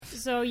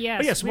So yes,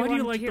 But yes, we why do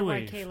you wanted like to hear the why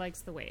wave? Kay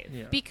likes the wave.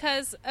 Yeah.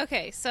 Because,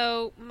 okay,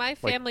 so my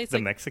family's the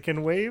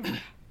Mexican wave?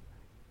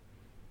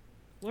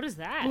 What is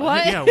that?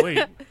 What? Yeah, wait.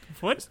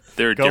 What?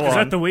 They're Go different. Is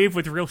on. that the wave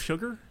with real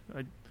sugar?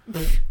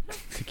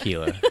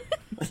 Tequila.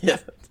 Yeah.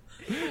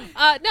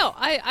 No,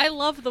 I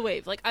love the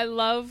wave. Like, I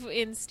love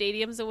in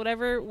stadiums or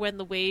whatever when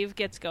the wave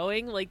gets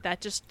going. Like, that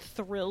just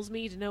thrills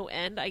me to no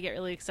end. I get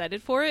really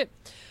excited for it.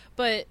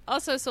 But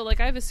also, so,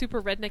 like, I have a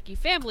super rednecky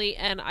family,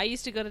 and I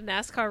used to go to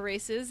NASCAR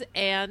races,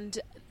 and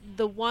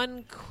the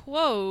one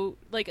quote,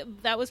 like,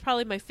 that was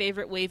probably my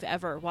favorite wave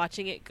ever,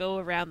 watching it go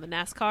around the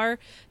NASCAR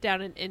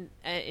down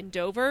in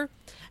Dover.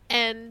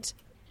 And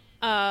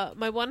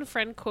my one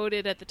friend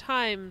quoted at the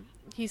time,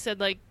 he said,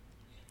 like,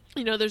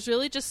 you know, there's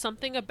really just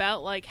something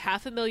about, like,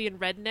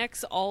 500,000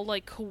 rednecks all,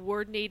 like,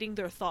 coordinating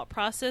their thought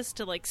process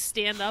to, like,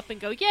 stand up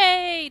and go,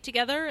 yay,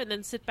 together, and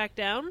then sit back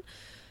down.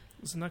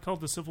 Isn't that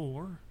called the Civil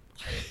War?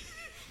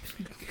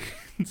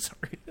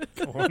 Sorry.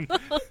 Go on.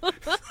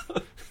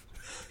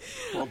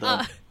 Well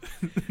done.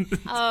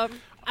 I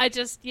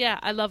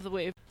love the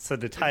wave. So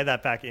to tie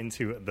that back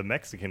into the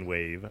Mexican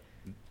wave,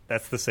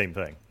 that's the same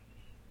thing.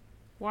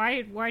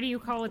 Why do you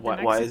call it the Why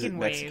Mexican is it wave?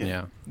 Mexican?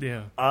 Yeah.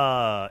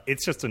 Yeah.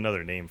 It's just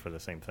another name for the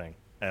same thing.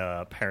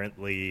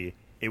 Apparently,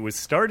 it was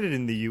started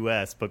in the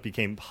U.S. but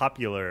became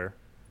popular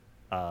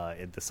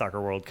at the Soccer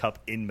World Cup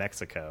in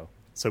Mexico.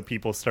 So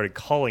people started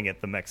calling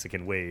it the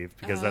Mexican wave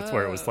because that's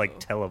where it was like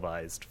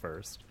televised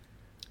first.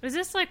 Is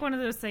this like one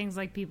of those things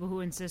like people who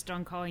insist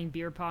on calling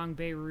beer pong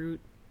Beirut?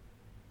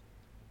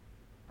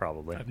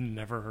 Probably. I've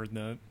never heard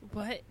that.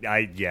 What?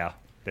 Yeah.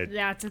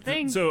 That's a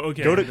thing. So,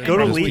 okay. Go to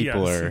Most Lee.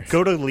 people are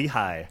Go to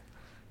Lehigh.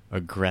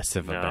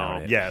 aggressive No.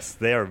 about it. Yes,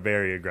 they are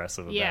very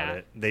aggressive about Yeah.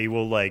 it. They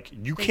will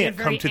you They can't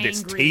get come very to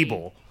this angry.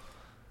 table.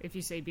 If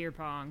you say beer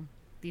pong,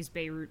 these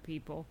Beirut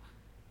people.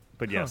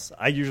 But yes,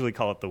 I usually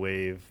call it the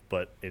wave,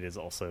 but it is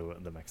also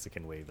the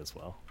Mexican wave as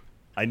well.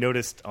 I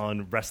noticed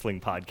on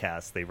wrestling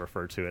podcasts they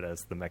refer to it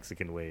as the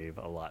Mexican wave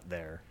a lot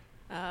there.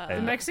 The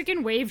And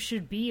Mexican wave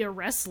should be a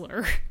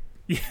wrestler.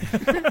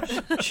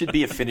 Should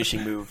be a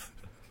finishing move.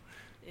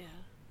 Yeah.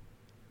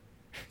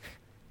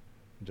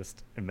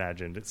 just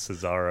imagined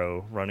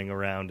Cesaro running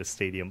around a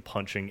stadium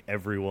punching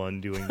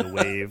everyone doing the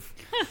wave.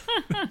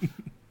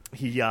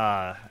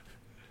 WWE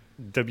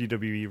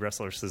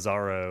wrestler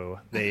Cesaro,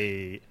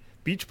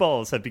 beach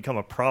balls have become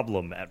a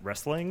problem at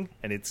wrestling,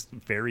 and it's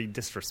very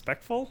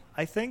disrespectful,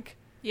 I think.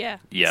 Yeah.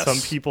 Yes. Some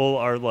people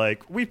are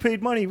like, we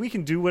paid money, we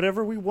can do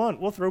whatever we want,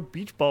 we'll throw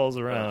beach balls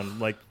around.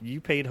 Like, you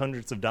paid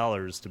hundreds of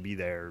dollars to be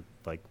there,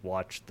 like,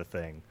 watch the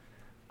thing.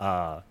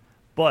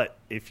 But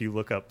if you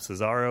look up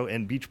Cesaro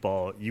and beach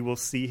ball, you will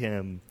see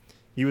him.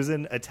 He was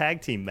in a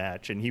tag team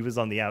match, and he was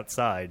on the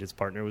outside. His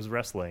partner was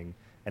wrestling,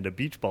 and a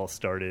beach ball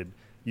started.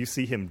 You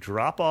see him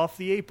drop off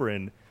the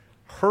apron,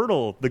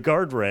 hurdle the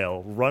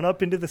guardrail, run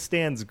up into the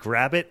stands,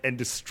 grab it, and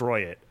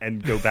destroy it,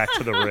 and go back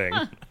to the ring.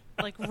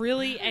 Like,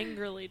 really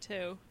angrily,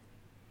 too.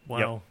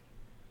 Wow.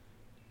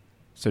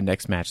 So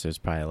next match, there's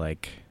probably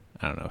like,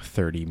 I don't know,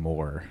 30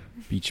 more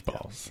beach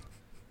balls.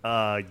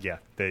 Yes,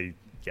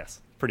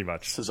 pretty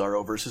much.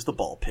 Cesaro versus the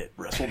Ball Pit,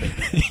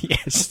 WrestleMania. Yeah,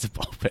 it's just a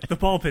ball pit. The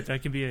ball pit,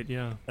 that can be it,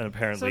 yeah. And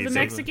apparently, So the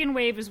Mexican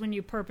wave is when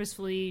you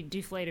purposefully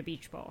deflate a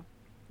beach ball.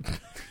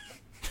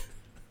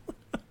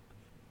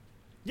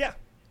 yeah,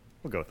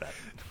 we'll go with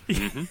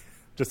that.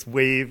 Just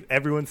wave.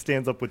 Everyone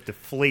stands up with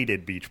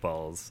deflated beach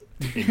balls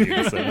in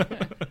unison.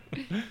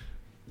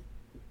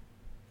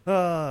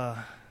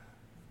 And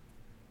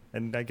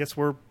I guess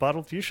we're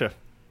bottled fuchsia.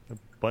 A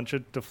bunch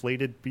of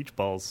deflated beach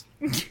balls.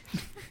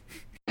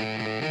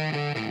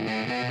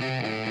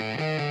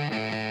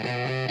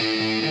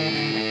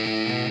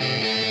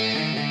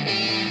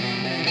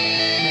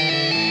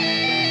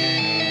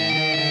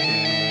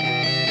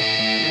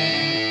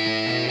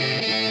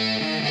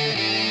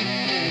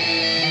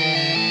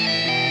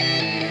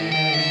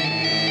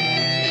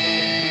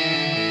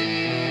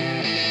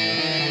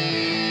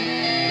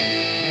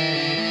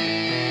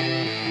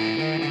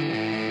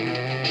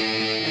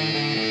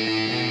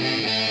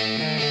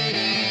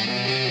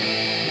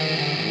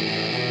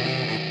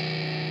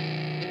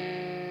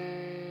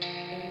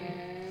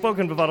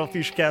 Welcome to Bottle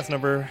Fuchsia Cast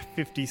number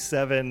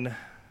 57.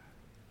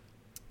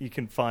 You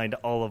can find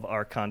all of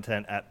our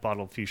content at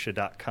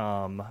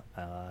bottledfuchsia.com.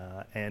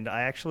 And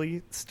I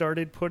actually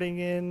started putting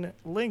in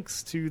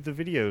links to the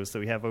videos that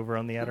we have over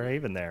on the Outer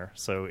Haven there.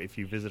 So if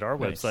you visit our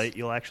Nice. website,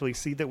 you'll actually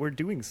see that we're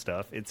doing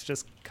stuff. It's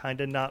just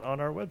kind of not on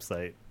our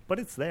website. But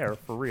it's there,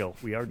 for real.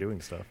 We are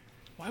doing stuff.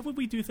 Why would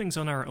we do things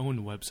on our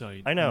own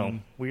website? I know.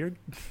 Weird.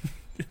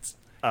 It's,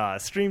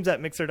 Streams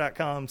at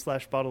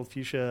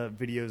mixer.com/bottledfuchsia.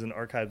 Videos and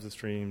archives of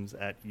streams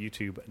at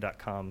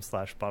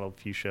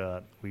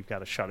youtube.com/bottledfuchsia. We've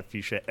got a shot of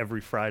fuchsia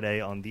every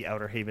Friday on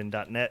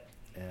theouterhaven.net.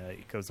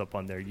 It goes up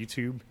on their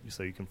YouTube,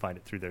 so you can find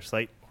it through their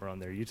site or on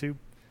their YouTube.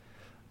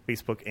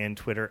 Facebook and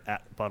Twitter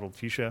at Bottled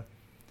Fuchsia.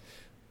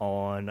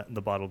 On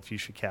the Bottled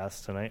Fuchsia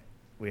cast tonight,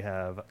 we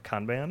have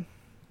Kanban,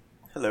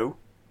 Hello.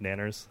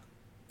 Nanners,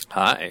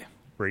 Hi.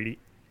 Brady,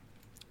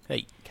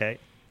 Hey. Kay,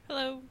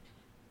 Hello.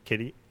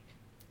 Kitty,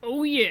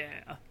 Oh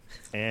yeah.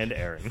 And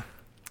Aaron.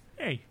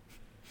 Hey,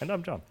 And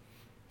I'm John.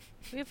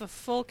 We have a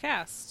full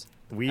cast.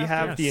 We After-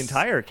 have the Yes.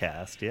 entire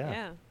cast,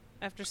 Yeah.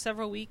 After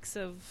several weeks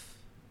of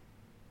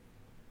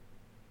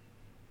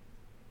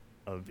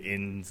of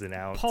ins and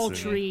outs.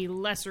 Paltry,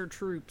 lesser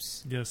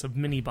troops. yes, of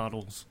mini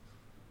bottles.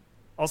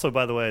 Also,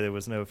 by the way, there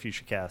was no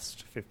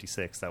FutureCast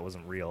 56. That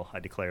wasn't real. I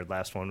declared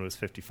last one was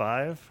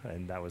 55,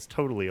 and that was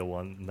totally a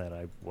one that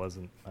I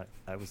wasn't.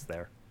 I was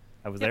there.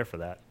 I was there for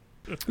that.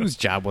 Whose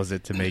job was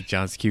it to make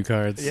John's cue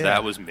cards? Yeah.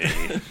 That was me.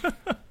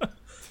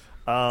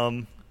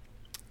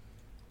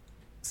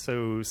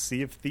 So,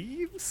 Sea of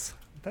Thieves?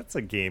 That's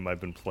a game I've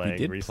been playing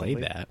did recently.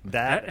 play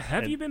that.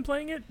 Have you been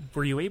playing it?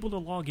 Were you able to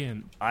log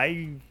in?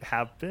 I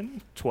have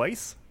been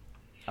twice.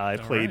 I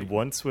played right.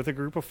 once with a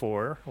group of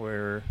four,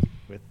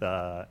 with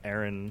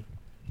Aaron,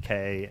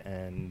 Kay,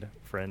 and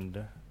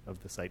friend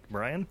of the site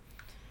Brian,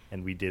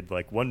 and we did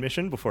like one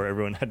mission before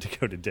everyone had to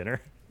go to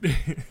dinner.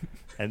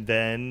 And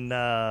then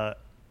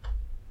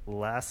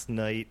last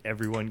night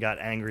everyone got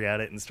angry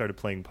at it and started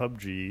playing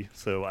PUBG,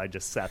 so I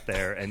just sat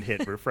there and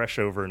hit refresh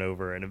over and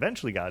over, and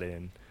eventually got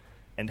in,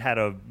 and had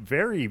a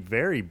very,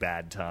 very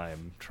bad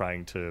time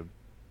trying to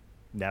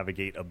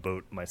navigate a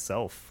boat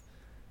myself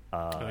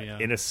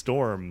in a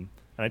storm.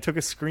 And I took a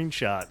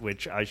screenshot,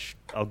 which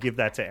I'll give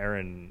that to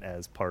Aaron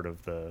as part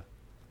of the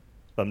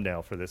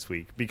thumbnail for this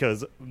week,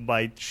 because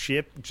my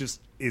ship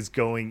just is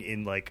going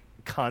in like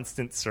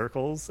constant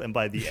circles, and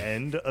by the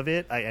end of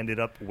it I ended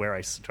up where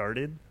I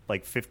started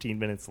like 15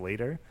 minutes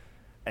later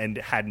and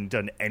hadn't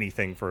done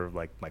anything for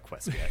like my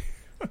quest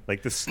yet.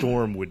 Like the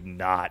storm would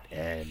not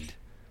end.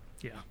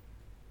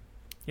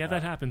 Yeah,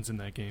 that happens in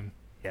that game.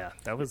 Yeah,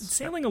 that was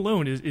Sailing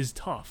alone is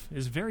tough.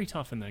 Is very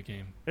tough in that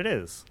game. It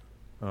is.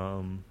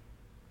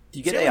 Do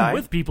you get Sailing AI?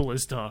 with people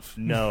is tough.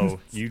 No,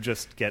 you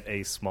just get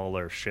a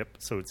smaller ship,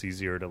 so it's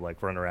easier to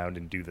like run around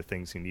and do the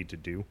things you need to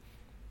do.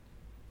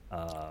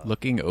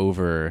 Looking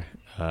over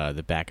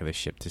the back of the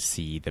ship to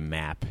see the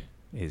map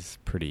is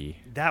pretty.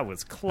 That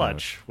was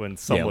clutch when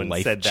someone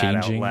said that out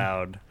life-changing.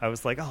 loud. I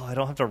was like, oh, I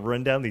don't have to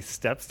run down these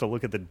steps to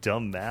look at the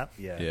dumb map.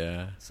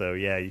 Yeah. So,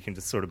 yeah, you can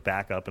just sort of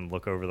back up and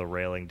look over the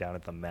railing down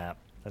at the map.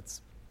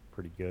 That's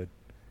pretty good.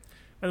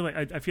 By the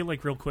way, I feel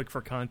like real quick for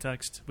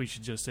context, we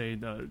should just say,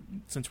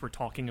 since we're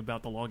talking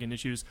about the login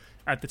issues,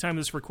 at the time of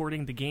this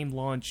recording, the game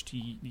launched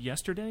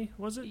yesterday,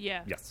 was it?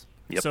 yeah. Yes.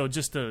 Yep. So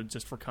just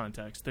for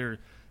context, they're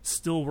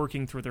still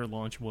working through their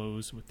launch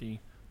woes with the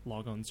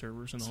logon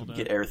servers and all You that.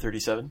 get Error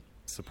 37?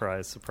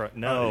 Surprise.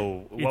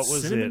 No, what It's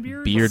was cinnamon it?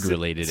 beard?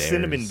 Beard-related errors.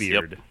 Cinnamon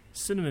beard.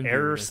 Cinnamon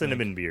Error beard, I think.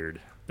 cinnamon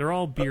beard. They're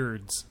all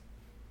beards,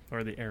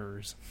 or the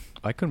errors.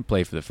 I couldn't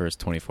play for the first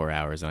 24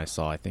 hours, and I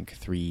saw, I think,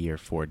 3 or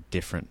 4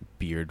 different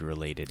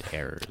beard-related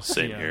errors.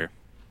 Same Yeah. here.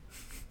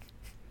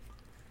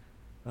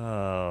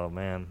 Oh,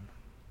 man.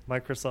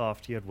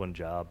 Microsoft, you had one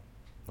job.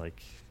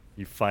 Like,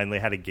 you finally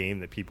had a game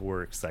that people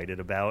were excited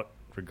about,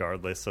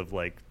 regardless of,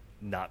 like,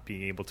 not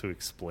being able to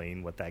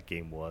explain what that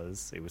game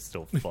was. It was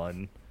still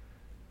fun.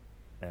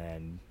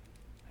 And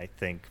I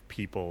think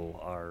people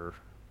are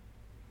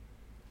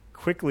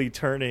quickly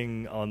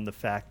turning on the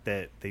fact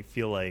that they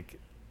feel like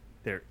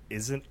there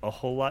isn't a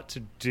whole lot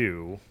to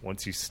do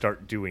once you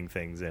start doing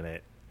things in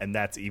it. And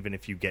that's even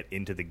if you get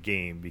into the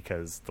game,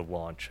 because the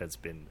launch has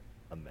been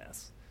a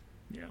mess.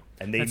 Yeah.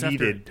 And they That's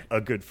needed a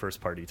good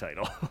first-party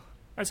title.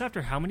 That's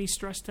after how many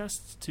stress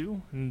tests,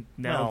 too? And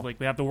now, Well- like,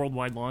 they have the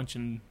worldwide launch,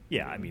 and...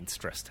 Yeah, I mean,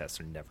 stress tests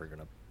are never going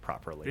to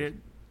properly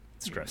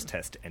stress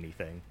test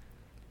anything.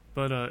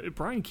 But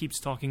Brian keeps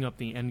talking up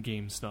the end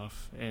game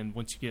stuff, and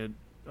once you get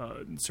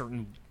a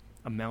certain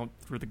amount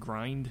through the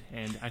grind,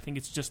 and I think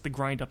it's just the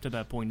grind up to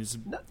that point is...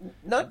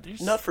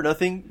 There's- Not for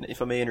nothing,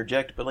 if I may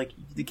interject, but like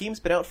the game's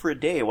been out for a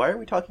day. Why are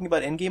we talking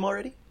about endgame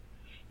already?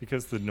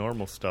 Because the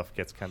normal stuff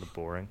gets kind of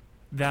boring.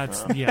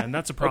 That's and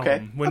that's a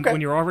problem. Okay.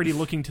 When you're already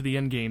looking to the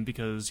end game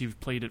because you've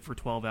played it for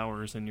 12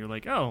 hours, and you're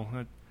like, oh,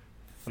 I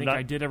think not-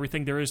 I did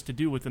everything there is to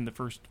do within the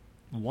first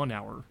 1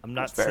 hour. I'm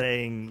not That's fair.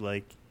 saying,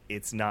 like,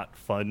 it's not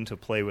fun to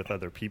play with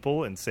other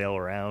people and sail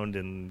around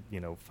and, you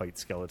know, fight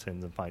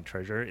skeletons and find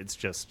treasure. It's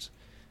just,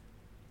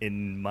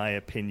 in my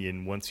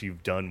opinion, once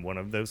you've done one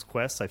of those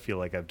quests, I feel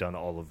like I've done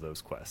all of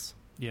those quests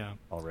Yeah.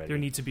 already. There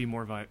needs to be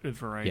more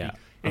variety. Yeah,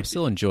 I'm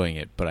still enjoying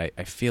it, but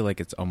I feel like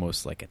it's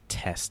almost like a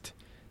test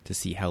to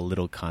see how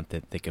little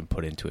content they can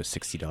put into a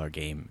 $60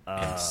 game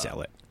and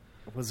sell it.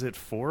 Was it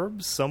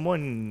Forbes?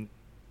 Someone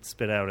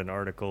spit out an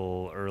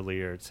article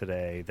earlier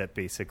today that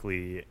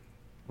basically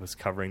was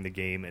covering the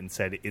game and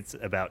said it's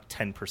about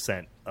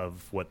 10%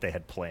 of what they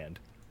had planned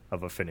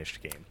of a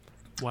finished game.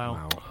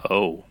 Wow.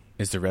 Oh.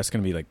 Is the rest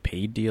going to be like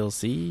paid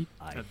DLC?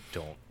 I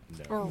don't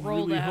know. Or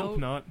rolled Really out. hope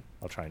not.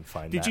 I'll try and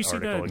find Did that you see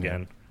article that?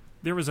 again.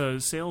 There was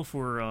a sale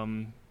for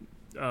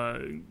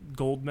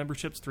gold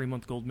memberships,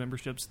 3-month gold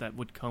memberships that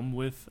would come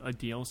with a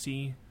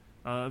DLC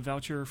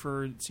voucher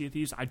for Sea of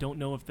Thieves. I don't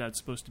know if that's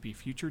supposed to be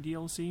future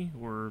DLC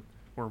or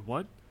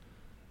what,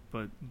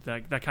 but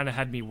that kind of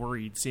had me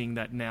worried seeing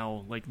that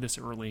now, like this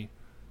early.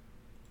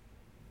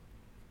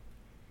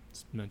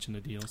 Just mention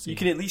the DLC. You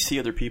can at least see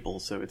other people,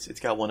 so it's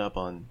got one up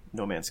on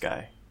No Man's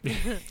Sky.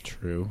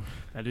 True.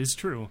 That is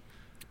true.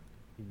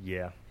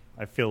 Yeah.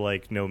 I feel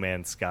like No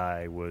Man's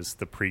Sky was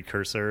the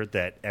precursor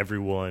that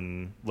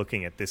everyone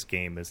looking at this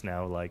game is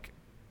now like,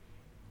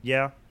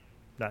 yeah,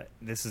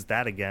 this is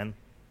that again.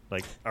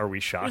 Like, are we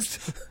shocked?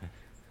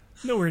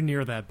 Nowhere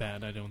near that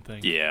bad, I don't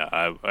think.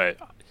 Yeah,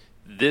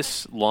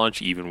 this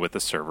launch, even with the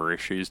server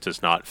issues,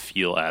 does not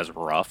feel as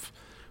rough,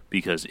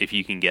 because if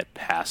you can get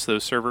past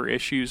those server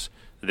issues,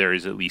 there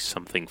is at least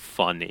something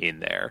fun in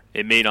there.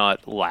 It may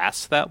not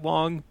last that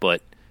long,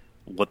 but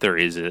what there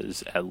is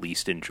at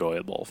least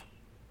enjoyable.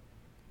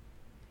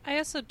 I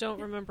also don't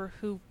remember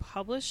who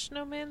published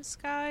No Man's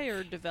Sky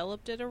or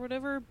developed it or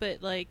whatever,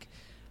 but like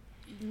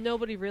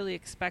nobody really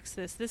expects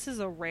this. This is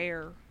a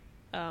rare.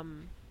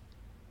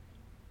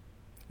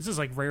 This is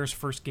like Rare's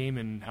first game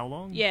in how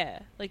long? Yeah,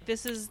 like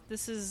this is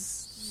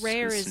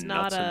Rare This is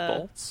not nuts and a.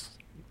 bolts.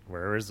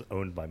 Rare is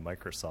owned by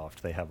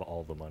Microsoft. They have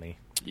all the money.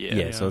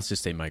 Yeah, so let's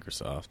just say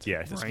Microsoft.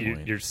 Yeah,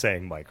 Right. you're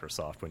saying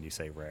Microsoft when you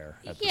say Rare.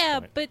 At this Yeah,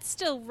 point. but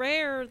still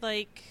Rare.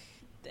 Like,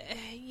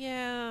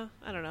 yeah,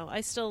 I don't know.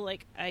 I still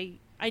like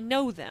I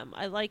know them.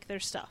 I like their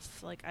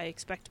stuff. Like I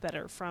expect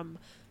better from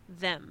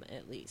them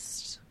at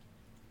least.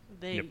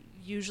 They Yep.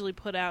 usually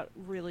put out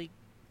really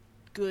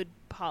good,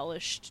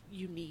 polished,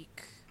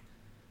 unique,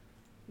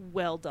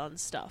 well done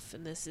stuff,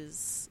 and this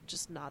is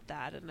just not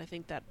that, and I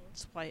think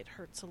that's why it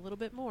hurts a little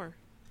bit more.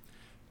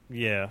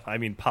 Yeah, I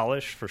mean,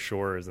 polish for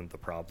sure isn't the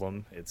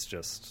problem. It's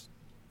just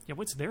Yeah,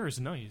 what's there is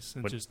nice.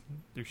 It's What- just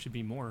there should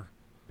be more.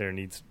 there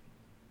needs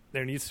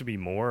to be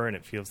more, and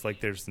it feels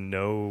like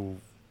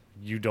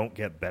you don't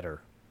get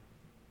better.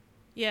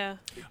 Yeah.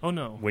 Oh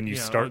no. When you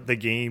Yeah, start the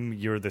game,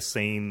 you're the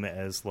same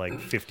as like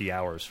 50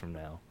 hours from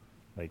now.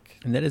 Like,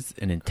 And that is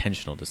an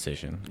intentional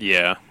decision.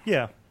 Yeah.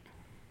 yeah,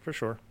 for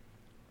sure.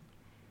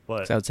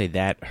 But So I would say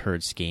that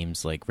hurts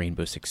games like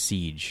Rainbow Six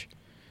Siege,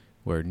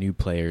 where new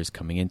players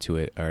coming into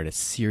it are at a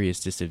serious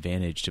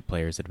disadvantage to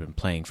players that have been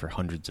playing for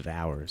hundreds of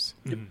hours.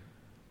 Mhm.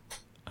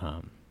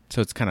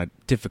 So it's kind of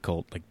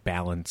difficult, like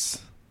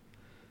balance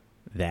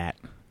that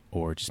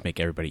or just make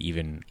everybody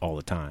even all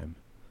the time.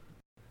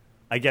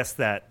 I guess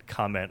that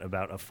comment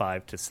about a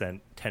 5 to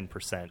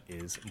 10%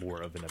 is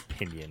more of an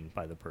opinion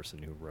by the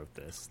person who wrote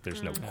this.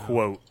 There's no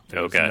quote.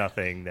 There's Okay.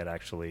 nothing that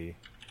actually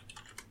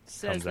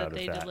Says Comes out that of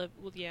they that. deliver.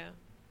 Well, yeah.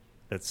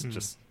 that's Mhm.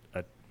 just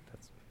that's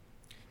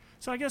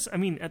So I guess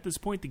at this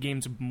point the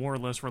game's more or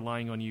less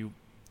relying on you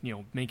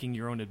making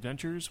your own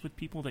adventures with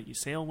people that you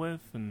sail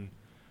with, and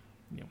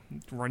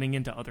running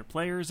into other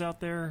players out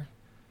there.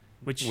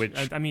 Which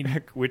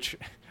which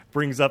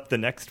brings up the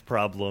next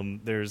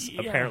problem. There's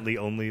Yeah. apparently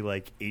only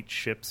like 8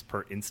 ships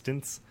per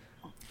instance.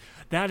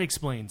 that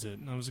explains it.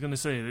 I was going to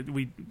say that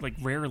we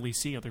rarely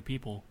see other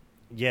people.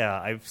 Yeah,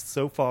 I've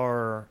so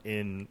far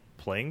in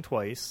playing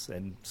twice,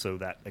 and so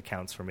that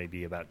accounts for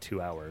maybe about 2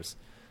 hours.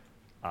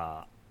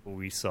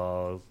 We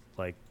saw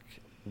like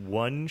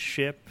one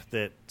ship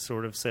that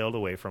sort of sailed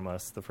away from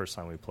us the first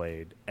time we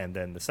played, and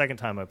then the second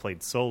time I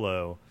played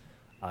solo,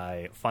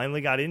 I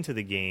finally got into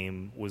the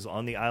game, was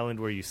on the island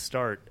where you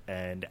start,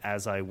 and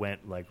as I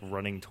went like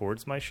running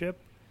towards my ship,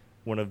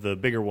 one of the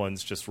bigger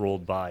ones just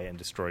rolled by and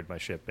destroyed my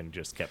ship and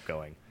just kept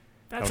going.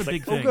 That's I a was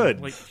big like, oh, thing.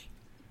 good. Like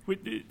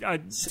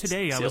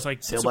today, I was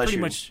like, sail so by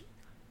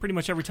pretty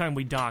much every time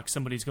we dock,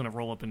 somebody's going to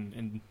roll up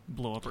and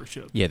blow up our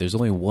ship. Yeah, there's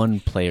only one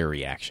player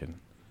reaction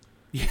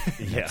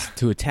Yeah,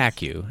 to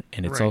attack you,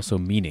 and it's Right. also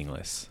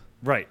meaningless.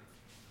 right.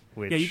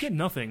 Which, Yeah, you get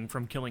nothing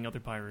from killing other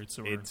pirates.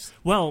 Or It's-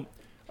 well,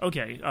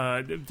 okay.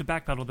 To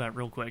backpedal that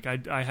real quick,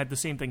 I had the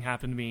same thing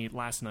happen to me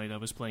last night. I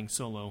was playing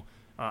solo.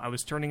 I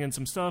was turning in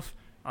some stuff.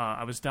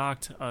 I was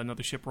docked.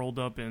 Another ship rolled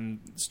up and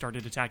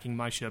started attacking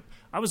my ship.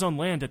 I was on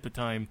land at the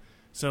time,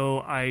 so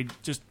I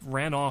just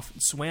ran off,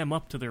 swam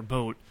up to their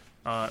boat,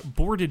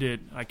 boarded it.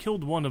 I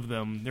killed one of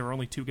them. There were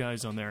only 2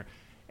 guys on there,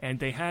 and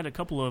they had a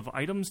couple of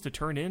items to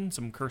turn in,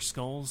 some cursed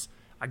skulls.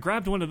 I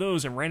grabbed one of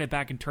those and ran it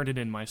back and turned it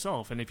in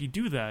myself. And if you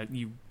do that,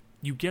 you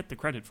get the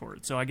credit for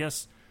it. So I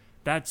guess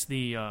that's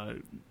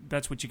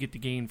that's what you get to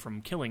gain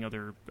from killing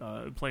other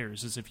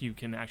players, is if you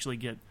can actually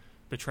get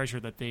the treasure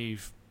that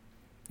they've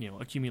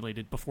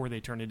accumulated before they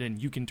turn it in.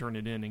 You can turn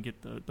it in and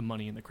get the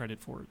money and the credit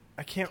for it.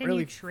 I can't Can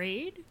really you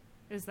trade?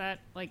 Is that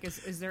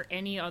is there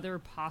any other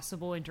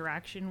possible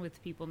interaction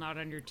with people not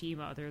on your team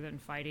other than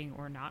fighting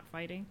or not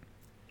fighting?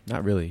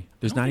 Not really.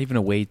 There's not even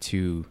a way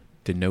to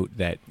denote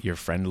that you're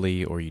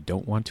friendly or you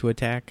don't want to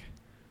attack.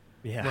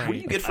 Yeah. Right. What do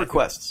you get for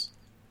quests?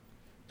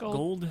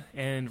 Gold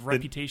and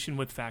reputation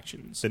with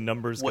factions. The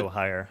numbers What- go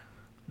higher.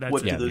 That's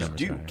What it. Yeah, do the those numbers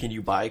do? are higher. Can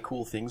you buy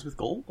cool things with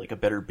gold, like a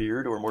better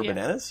beard or more Yeah.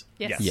 bananas?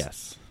 Yes.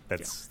 Yes.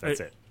 That's It-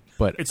 it.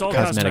 But It's all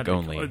cosmetic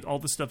cosmetic. only. All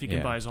the stuff you can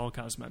Yeah. buy is all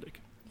cosmetic.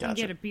 You can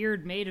Gotcha. get a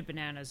beard made of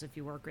bananas if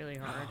you work really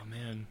hard. Oh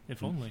man,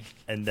 if only.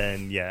 And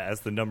then, yeah,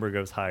 as the number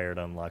goes higher, it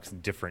unlocks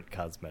different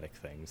cosmetic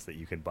things that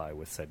you can buy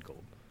with said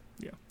gold.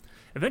 Yeah.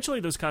 Eventually,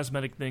 those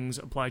cosmetic things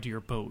apply to your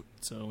boat,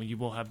 so you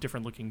will have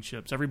different looking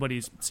ships.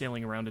 Everybody's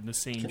sailing around in the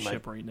same Can my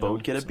ship right now.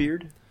 boat get a so-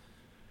 beard?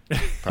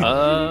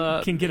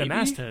 Can get a Maybe?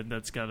 masthead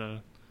that's got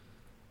a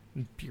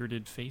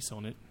bearded face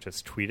on it.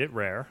 Just tweet it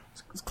rare.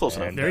 It's close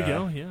And, enough. There you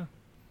go. Yeah.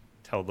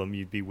 tell them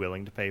you'd be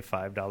willing to pay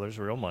 $5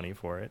 real money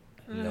for it.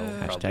 And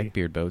they'll probably Hashtag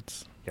beard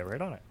boats. get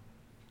right on it.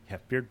 Yeah,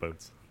 beard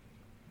boats.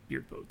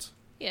 Beard boats.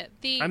 Yeah,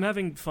 I'm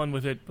having fun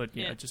with it, but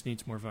Yeah. it just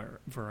needs more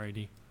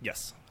variety.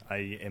 Yes,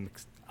 I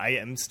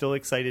am still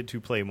excited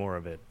to play more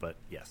of it, but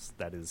yes,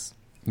 that is.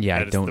 Yeah,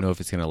 that I is don't know if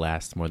it's going to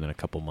last more than a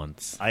couple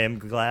months. I am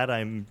glad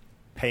I'm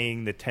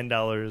paying the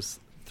 $10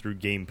 through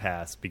Game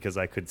Pass because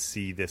I could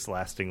see this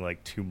lasting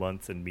like 2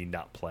 months and me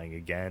not playing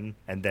again.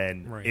 And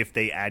then Right. if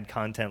they add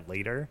content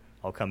later,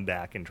 I'll come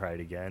back and try it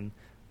again,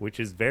 which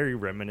is very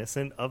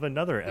reminiscent of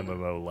another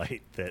MMO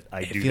light that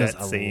I It do feels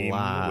that a same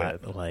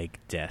lot with. like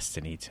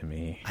Destiny to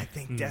me. I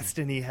think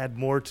Destiny had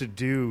more to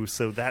do,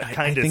 so that I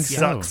kind of think so.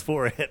 sucks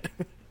for it.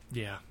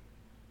 Yeah.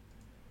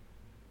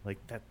 Like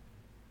that.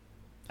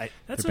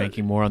 That's They're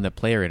banking more on the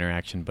player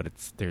interaction, but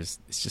it's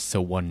just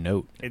so one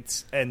note.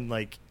 It's and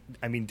like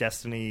I mean,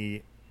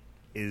 Destiny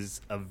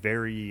is a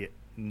very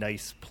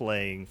nice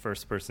playing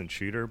first person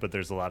shooter, but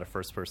there's a lot of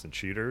first person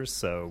shooters,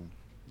 so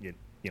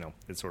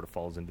it sort of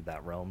falls into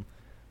that realm.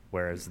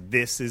 Whereas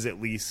this is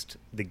at least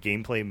the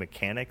gameplay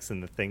mechanics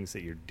and the things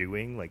that you're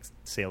doing, like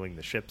sailing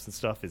the ships and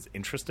stuff, is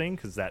interesting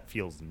because that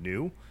feels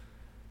new,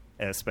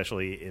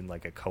 especially in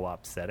like a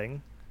co-op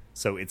setting.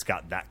 So it's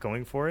got that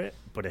going for it,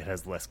 but it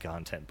has less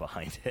content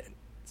behind it.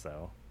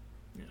 So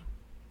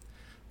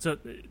So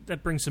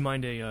that brings to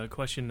mind a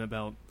question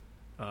about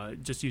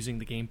just using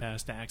the Game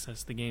Pass to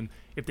access the game.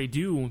 If they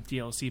do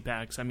DLC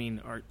packs, I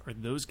mean, are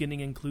those getting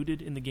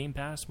included in the Game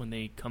Pass when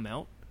they come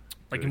out?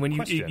 Like Good when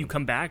question. you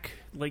come back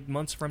like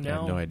months from I now?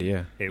 have no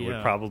idea. it would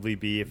Yeah. probably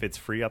be if it's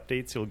free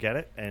updates, you'll get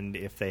it. And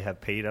if they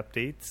have paid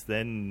updates,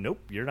 then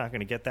nope, you're not going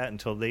to get that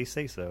until they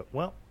say so.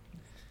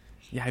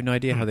 Yeah, I have no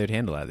idea how they'd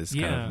handle that. This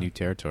is kind Yeah. of new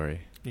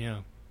territory.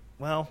 Yeah.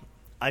 Well,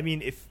 I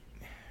mean,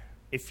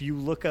 if you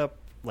look up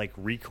like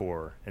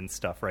Recore and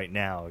stuff right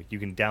now, you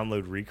can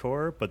download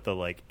Recore, but the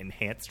like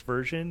enhanced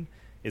version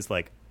is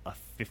like a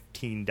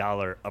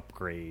 $15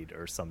 upgrade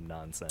or some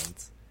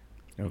nonsense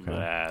Okay.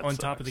 That On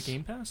top of the sucks.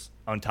 Game Pass?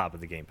 on top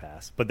of the Game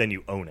Pass, but then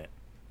you own it.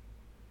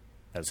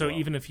 As So well.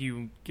 even if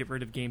you get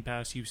rid of Game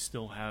Pass, you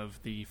still have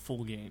the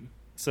full game.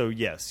 So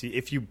yes,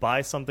 if you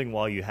buy something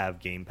while you have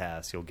Game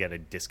Pass, you'll get a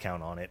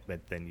discount on it,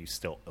 but then you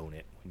still own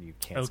it when you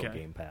cancel Okay.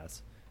 Game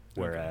Pass.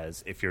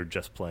 Whereas if you're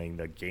just playing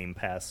the Game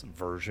Pass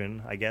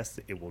version, I guess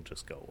it will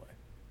just go away.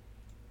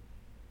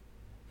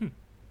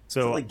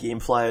 So So like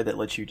GameFly that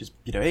lets you just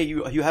hey,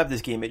 you have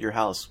this game at your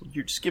house.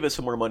 You just give us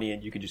some more money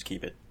and you can just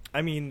keep it.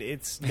 I mean,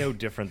 it's no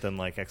different than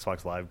like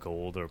Xbox Live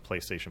Gold or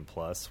PlayStation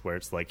Plus, where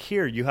it's like,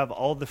 here, you have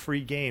all the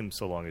free games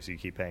so long as you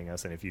keep paying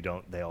us, and if you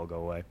don't, they all go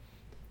away.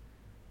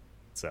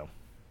 So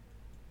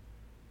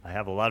I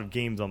have a lot of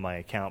games on my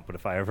account, but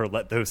if I ever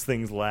let those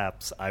things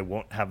lapse, I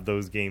won't have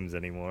those games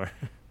anymore.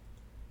 I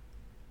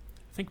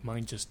think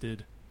mine just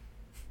did.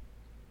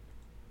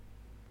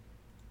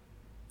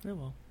 Oh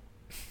well.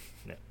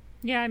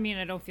 Yeah, I mean,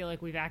 I don't feel like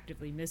we've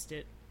actively missed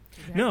it.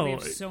 No, we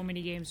have so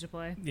many games to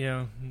play.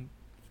 Yeah.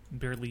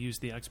 Barely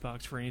used the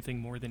Xbox for anything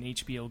more than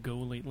HBO Go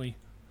lately.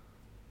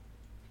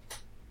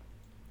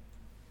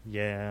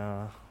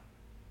 Yeah.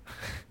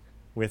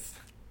 With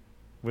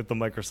the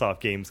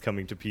Microsoft games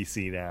coming to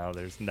PC now,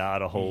 there's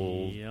not a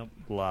whole Yep.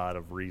 lot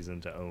of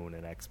reason to own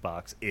an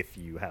Xbox if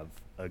you have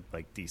a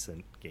like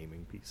decent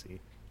gaming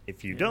PC.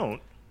 If you Yeah.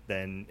 don't,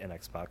 then an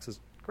Xbox is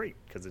great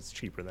because it's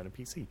cheaper than a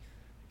PC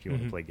if you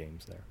want Mhm. to play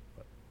games there.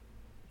 But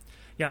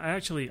Yeah, I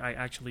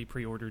actually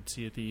pre-ordered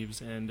Sea of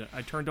Thieves, and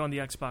I turned on the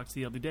Xbox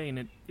the other day,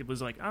 and it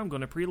was like, I'm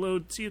going to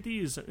preload Sea of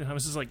Thieves, and I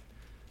was just like,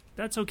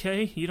 that's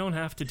okay, you don't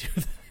have to do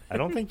that. I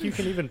don't think you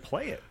can even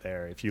play it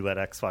there if you let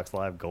Xbox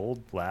Live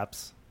Gold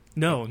lapse.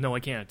 No, I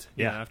can't.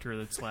 Yeah, Yeah. after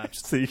it's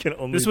lapsed. So you can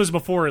only This was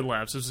before it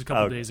lapsed. This was a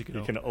couple Oh, days ago.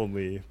 You can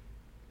only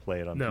play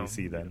it on No.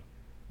 PC then.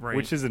 Right.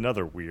 Which is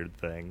another weird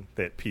thing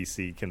that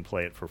PC can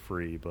play it for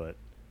free, but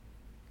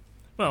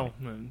well,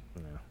 you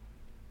know.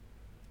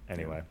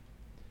 Anyway.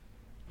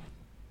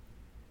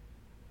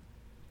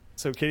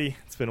 So Kitty,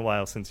 it's been a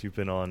while since you've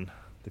been on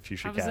the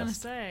Fuchsia I was gonna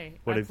Cast. say,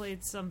 What I have-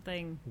 played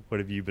something. What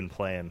have you been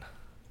playing?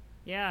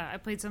 Yeah, I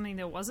played something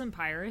that wasn't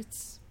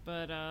pirates,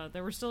 but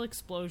there were still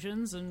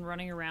explosions and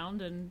running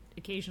around and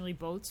occasionally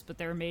boats, but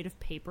they were made of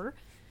paper.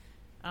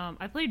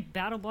 I played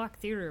Battle Block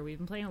Theater. We've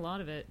been playing a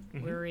lot of it.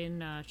 Mhm. We're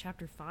in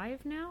chapter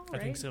 5 now, I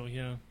right? think so,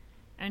 yeah.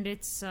 And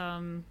it's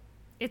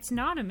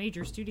not a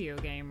major studio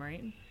game,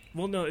 right?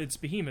 Well, no, it's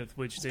Behemoth,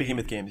 which It's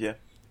Behemoth Games, yeah.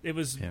 It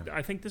was. Yeah.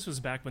 I think this was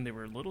back when they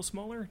were a little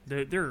smaller.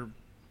 They're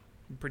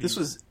pretty. This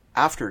was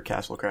after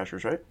Castle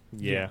Crashers, right?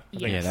 Yeah, I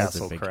think Yeah, that's a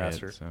Castle big Crashers.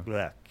 hit, so.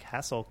 Yeah,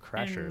 Castle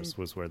Crashers And-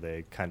 was where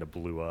they kind of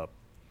blew up.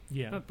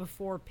 yeah. But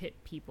before Pit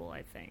People,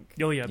 I think.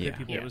 Oh yeah, Yeah.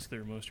 People. Yeah. That was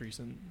their most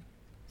recent.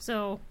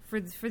 So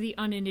for the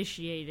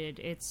uninitiated,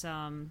 it's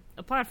a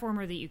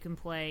platformer that you can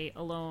play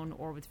alone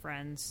or with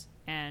friends.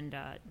 And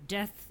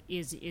death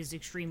is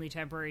extremely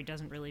temporary.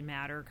 Doesn't really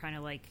matter. Kind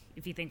of like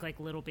if you think like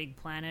Little Big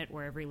Planet,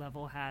 where every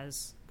level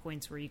has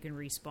points where you can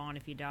respawn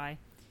if you die.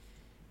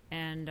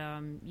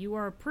 And you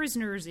are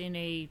prisoners in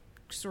a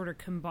sort of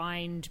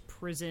combined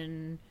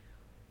prison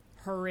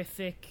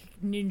horrific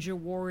Ninja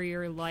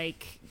Warrior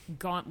like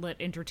gauntlet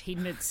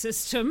entertainment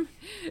system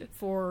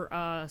for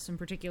some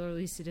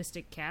particularly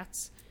sadistic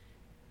cats.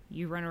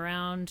 You run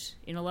around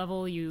in a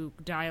level, you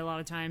die a lot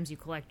of times, you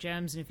collect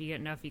gems, and if you get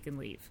enough, you can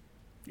leave.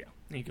 Yeah,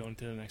 and you go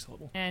into the next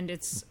level. And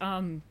it's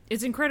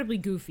incredibly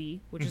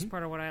goofy, which is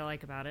part of what I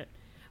like about it.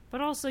 But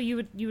also, you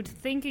would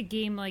think a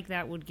game like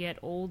that would get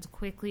old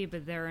quickly,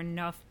 but there are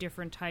enough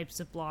different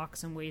types of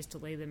blocks and ways to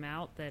lay them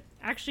out that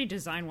actually,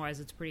 design-wise,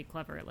 it's pretty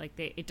clever. Like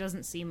it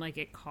doesn't seem like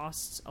it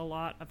costs a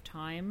lot of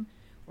time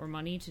or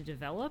money to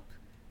develop,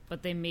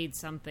 but they made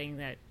something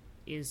that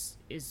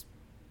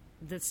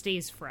that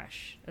stays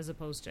fresh, as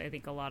opposed to I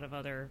think a lot of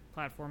other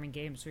platforming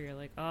games where you're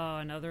like, oh,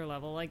 another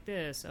level like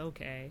this,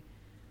 okay.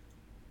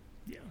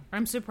 Yeah,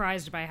 I'm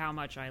surprised by how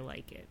much I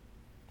like it.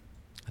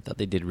 I thought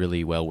they did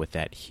really well with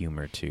that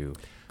humor too,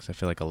 because I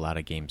feel like a lot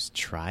of games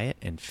try it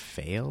and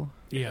fail.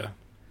 Yeah.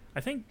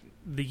 I think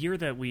the year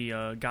that we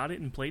got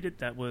it and played it,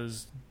 that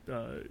was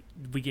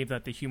we gave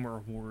that the humor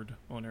award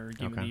on our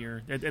game of the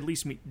year. At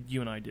least you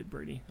and I did,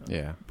 Brady.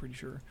 Yeah, I'm pretty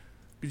sure,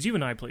 because you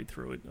and I played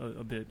through it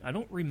a bit. I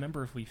don't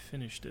remember if we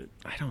finished it.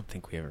 I don't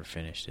think we ever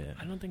finished it.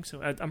 I don't think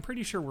so. I'm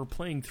pretty sure we're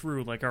playing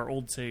through like our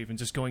old save and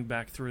just going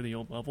back through the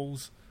old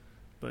levels.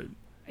 But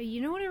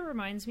you know what it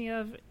reminds me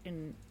of,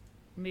 and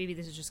maybe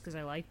this is just because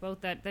I like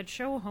both, that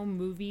show Home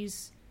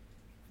Movies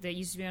that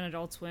used to be on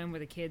Adult Swim, where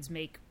the kids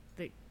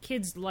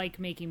like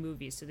making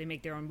movies, so they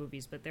make their own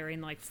movies, but they're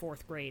in like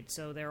 4th grade,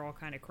 so they're all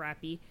kind of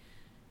crappy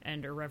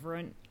and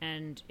irreverent,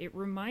 and it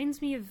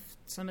reminds me of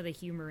some of the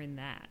humor in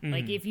that.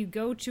 Like, if you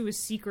go to a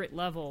secret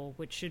level,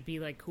 which should be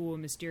like cool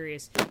and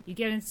mysterious, you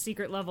get into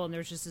secret level and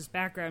there's just this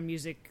background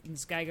music and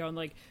this guy going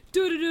like,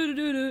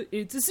 "Do-do-do-do-do,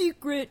 it's a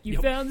secret, you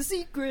found the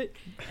secret,"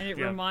 and it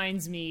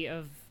reminds me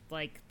of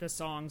like the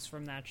songs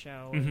from that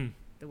show, and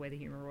the way the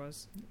humor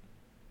was.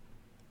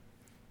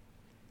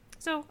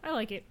 So I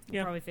like it.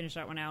 We'll probably finish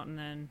that one out, and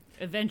then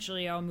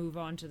eventually I'll move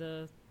on to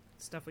the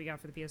stuff we got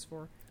for the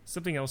PS4.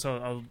 Something else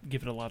I'll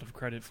give it a lot of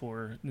credit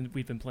for,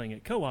 we've been playing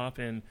it co-op,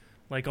 and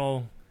like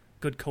all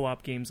good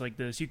co-op games like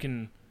this, you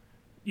can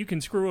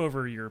screw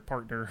over your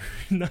partner,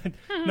 not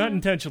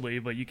intentionally,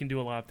 but you can do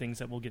a lot of things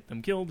that will get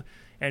them killed,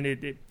 and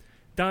it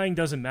dying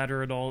doesn't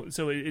matter at all.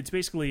 So it's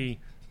basically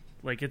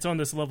like it's on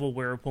this level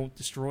where it won't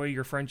destroy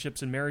your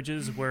friendships and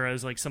marriages,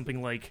 whereas like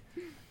something like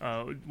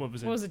what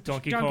was it?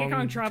 Donkey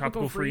Kong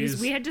Tropical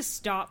Freeze. We had to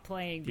stop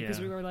playing because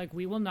we were like,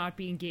 we will not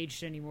be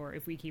engaged anymore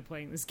if we keep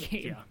playing this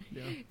game.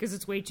 Yeah. Because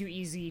it's way too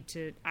easy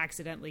to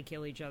accidentally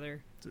kill each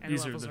other, and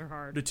These the levels are are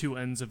hard. the two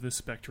ends of the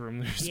spectrum.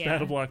 There's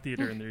Battle Block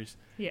Theater and there's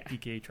Yeah.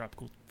 DK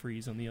Tropical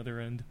Freeze on the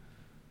other end.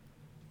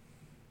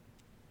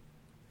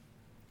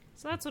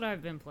 So that's what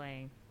I've been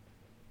playing.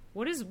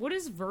 What is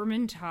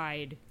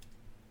Vermintide?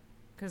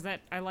 Because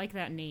I like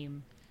that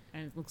name,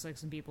 and it looks like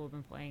some people have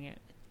been playing it.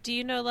 Do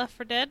you know Left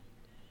 4 Dead?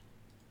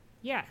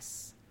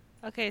 Yes.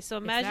 Okay, so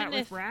Is imagine that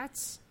if with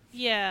rats?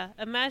 yeah,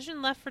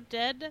 imagine Left 4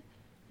 Dead,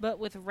 but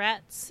with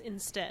rats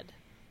instead.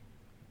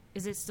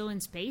 Is it still in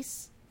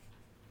space?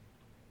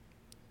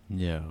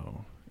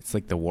 No. It's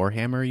like the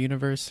Warhammer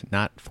universe,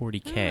 not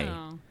 40K.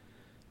 Oh.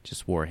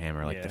 Just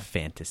Warhammer, like Yeah. the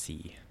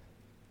fantasy.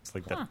 It's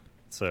like that.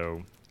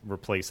 So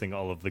replacing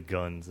all of the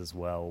guns as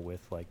well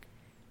with like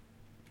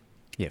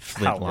Yeah,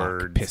 flintlock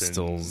halberds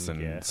pistols and-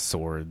 and yeah.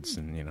 swords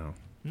and,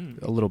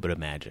 a little bit of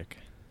magic.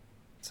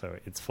 So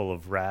it's full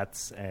of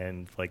rats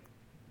and like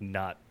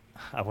not.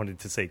 I wanted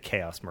to say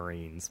Chaos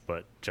Marines,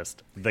 but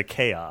just the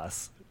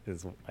Chaos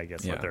is, I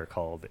guess, Yeah. what they're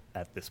called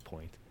at this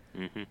point.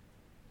 Mm-hmm.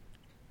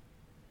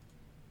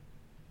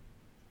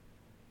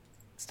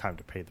 It's time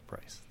to pay the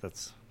price.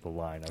 That's the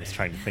line I was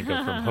trying to think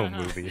of from Home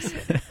Movies.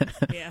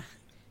 Yeah.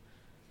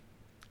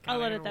 I'll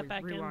God, let I it that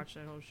back in. rewatch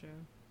that whole show.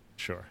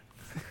 Sure.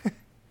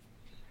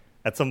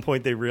 At some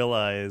point, they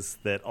realize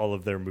that all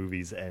of their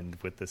movies end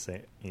with the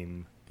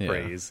same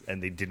phrase,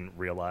 and they didn't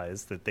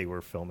realize that they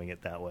were filming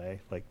it that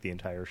way, like the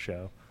entire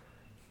show.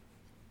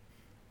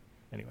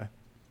 Anyway.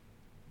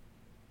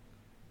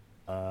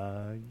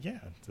 Yeah.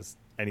 Does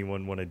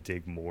anyone want to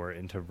dig more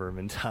into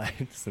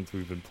Vermintide since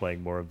we've been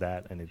playing more of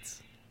that? And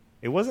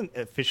it wasn't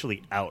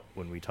officially out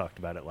when we talked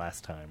about it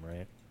last time,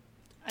 right?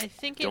 I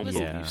think it Don't was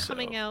believe so.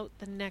 coming out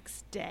the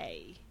next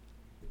day.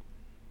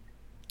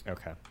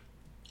 Okay.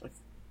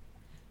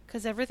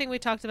 Because everything we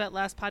talked about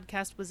last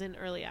podcast was in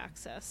early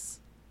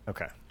access.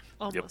 Okay.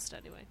 Almost,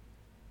 anyway.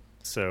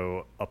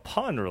 So,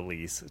 upon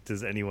release,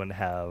 does anyone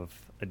have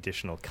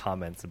additional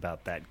comments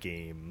about that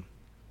game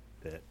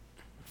that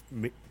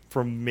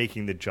from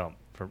making the jump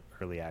from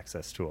early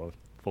access to a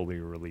fully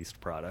released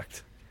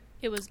product?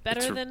 It was better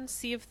It's than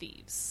Sea of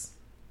Thieves.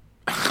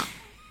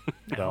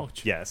 Well,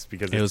 Ouch. yes,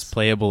 because It was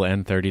playable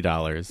and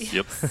 $30.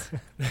 Yep.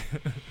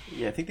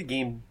 Yeah, I think the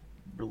game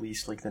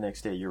released like the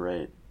next day. You're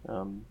right.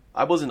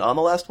 I wasn't on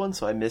the last one,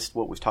 so I missed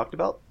what was talked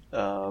about.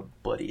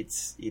 But it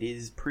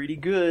is pretty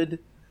good,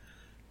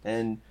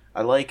 and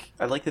I like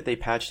that they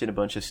patched in a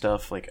bunch of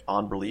stuff like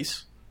on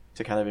release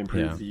to kind of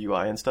improve the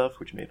UI and stuff,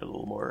 which made it a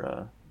little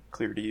more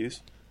clear to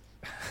use.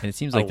 And it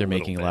seems like they're little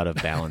making bit. a lot of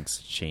balance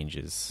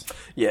changes.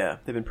 Yeah,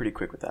 they've been pretty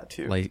quick with that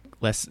too. Like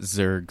less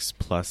Zergs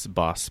plus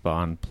boss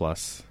spawn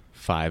plus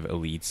 5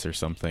 elites or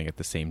something at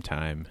the same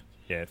time.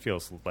 Yeah, it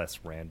feels less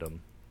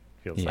random.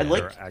 Feels Yeah. like I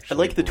like- there are I actually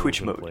like the rules Twitch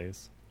in mode.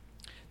 place.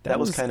 That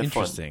was kind of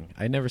fun. interesting.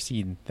 I'd never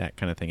seen that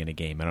kind of thing in a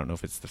game. I don't know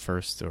if it's the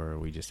first or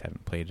we just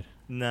haven't played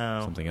No,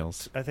 something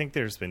else. I think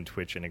there's been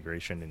Twitch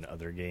integration in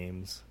other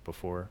games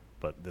before,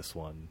 but this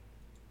one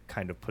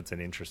kind of puts an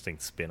interesting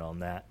spin on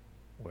that.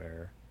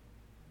 Where,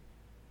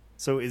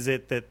 so is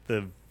it that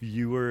the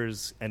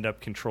viewers end up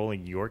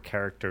controlling your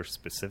character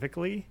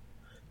specifically?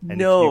 And if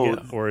No. you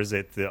get- or is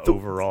it the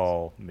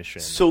overall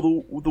mission?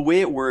 So the way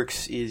it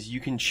works is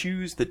you can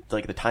choose the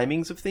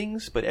timings of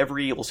things, but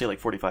we'll say like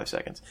 45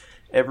 seconds.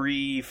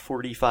 Every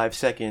 45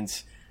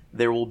 seconds,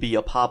 there will be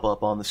a pop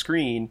up on the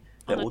screen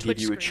that On the will give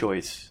Twitch you a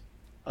screen. choice.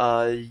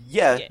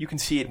 Yeah, you can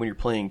see it when you're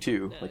playing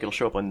too. Like it'll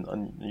show up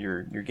on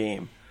your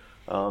game,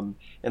 and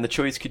the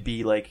choice could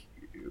be like,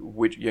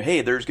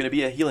 hey, there's going to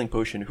be a healing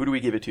potion. Who do we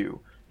give it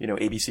to?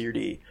 A, B, C, or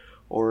D.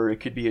 Or it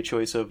could be a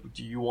choice of,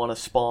 do you want to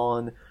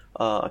spawn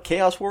a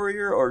Chaos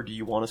Warrior, or do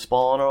you want to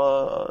spawn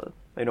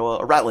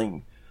a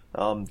Rattling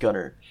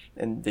Gunner?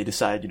 And they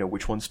decide,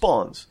 which one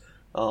spawns.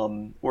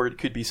 Or it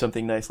could be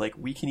something nice like,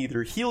 we can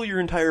either heal your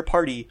entire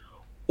party,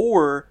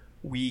 or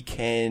we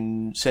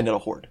can send out a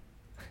horde.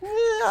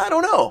 I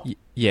don't know.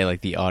 Yeah,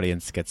 like the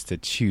audience gets to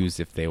choose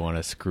if they want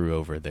to screw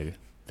over the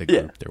group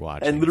Yeah, they're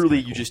watching. and It's literally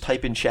kinda you cool. just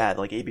type in chat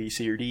like A, B,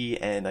 C, or D,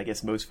 and I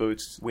guess most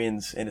votes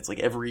wins, and it's like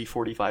every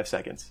 45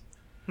 seconds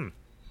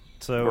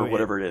so or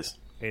whatever it is.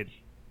 It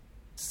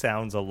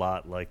sounds a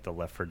lot like the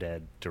Left 4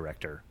 Dead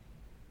director,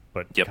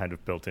 but Yep. kind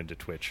of built into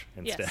Twitch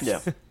instead.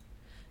 Yes. Yeah,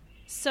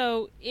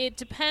 So it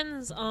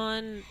depends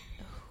on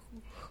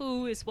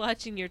who is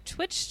watching your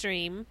Twitch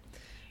stream,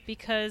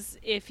 because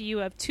if you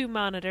have 2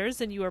 monitors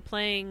and you are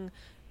playing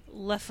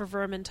Left 4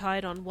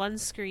 Vermintide on one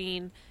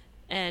screen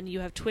and you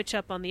have Twitch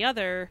up on the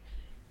other,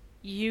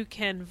 you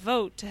can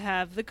vote to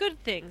have the good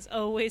things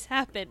always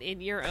happen in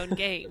your own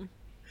game.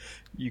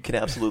 you can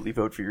absolutely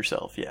vote for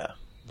yourself. Yeah,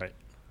 Right.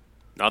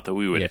 Not that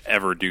we would Yeah.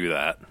 ever do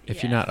that.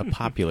 If you're not a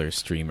popular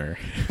streamer,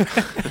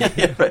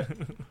 yeah, right.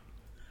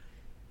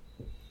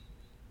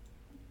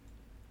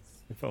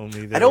 If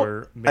only I there don't-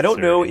 were I don't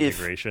Mixer know if-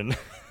 integration.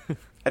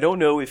 I don't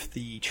know if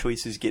the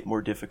choices get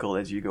more difficult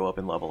as you go up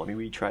in level. I mean,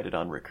 we tried it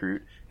on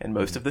Recruit, and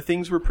most of the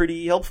things were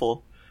pretty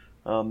helpful.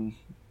 So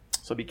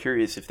I'd be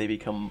curious if they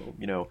become,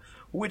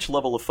 which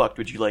level of fucked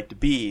would you like to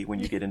be when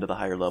you get into the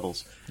higher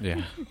levels?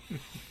 yeah.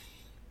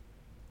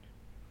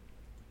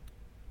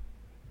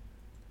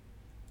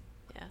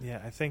 Yeah.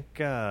 Yeah, I think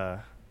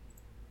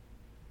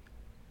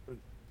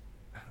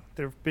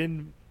there've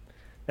been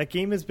that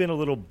game has been a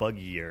little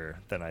buggier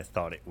than I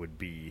thought it would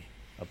be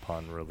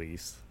upon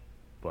release.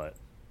 But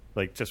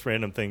like just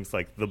random things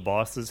like the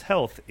boss's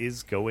health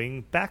is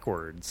going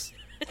backwards.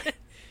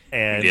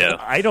 And Yeah.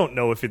 I don't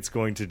know if it's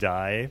going to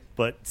die,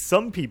 but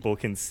some people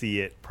can see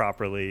it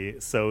properly.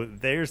 So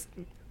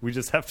we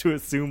just have to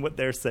assume what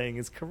they're saying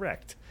is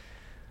correct.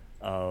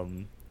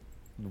 One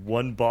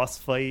boss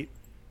fight,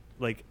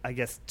 like I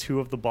guess 2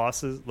 of the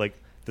bosses, like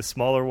the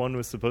smaller one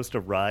was supposed to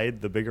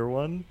ride the bigger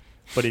one,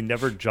 but he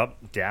never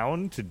jumped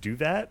down to do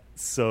that.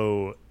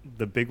 So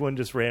the big one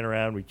just ran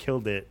around, we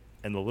killed it,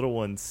 and the little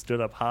one stood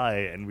up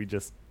high, and we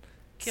just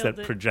Killed sent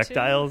it,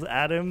 projectiles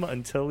at him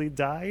until he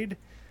died.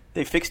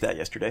 They fixed that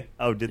yesterday.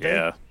 Oh, did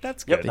Yeah. they?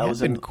 That's Yep, good. They that have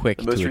was been in quick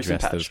the to most recent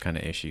address patch. those kind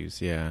of issues,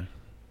 yeah.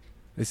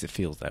 At least it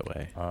feels that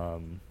way.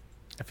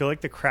 I feel like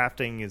the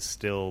crafting is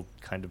still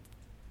kind of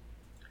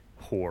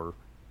poor.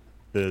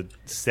 The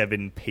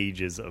 7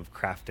 pages of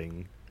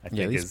crafting, I think,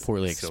 Yeah, at least is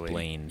poorly silly.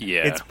 explained.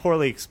 Yeah. It's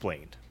poorly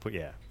explained, but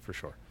yeah, for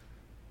sure.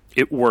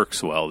 It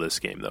works well this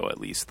game, though, at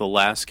least. The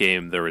last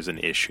game, there was an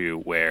issue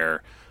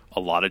where a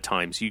lot of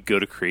times you'd go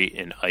to create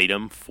an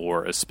item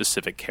for a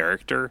specific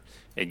character,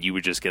 and you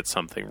would just get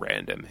something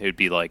random. It would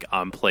be like,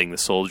 I'm playing the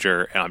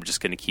soldier, and I'm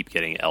just going to keep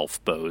getting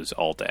elf bows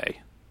all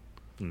day.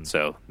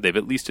 So they've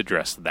at least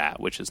addressed that,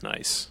 which is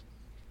nice.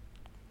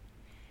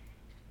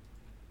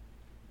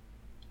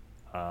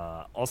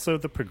 Also,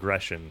 the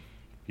progression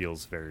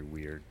feels very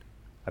weird.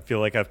 I feel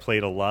like I've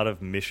played a lot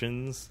of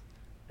missions,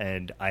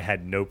 and I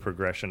had no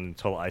progression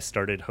until I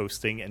started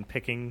hosting and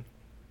picking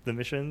the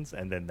missions,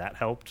 and then that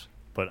helped.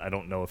 But I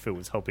don't know if it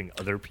was helping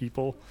other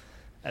people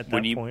at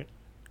that point.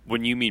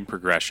 When you mean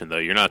progression, though,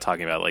 you're not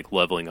talking about like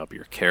leveling up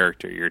your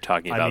character. You're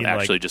talking I about mean,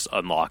 like, actually just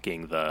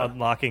unlocking the.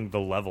 Unlocking the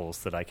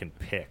levels that I can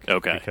pick.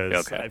 Okay,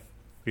 Because okay. I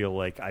feel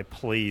like I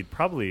played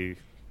probably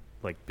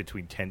like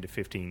between 10 to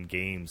 15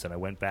 games, and I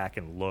went back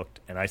and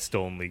looked, and I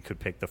still only could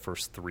pick the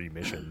first 3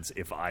 missions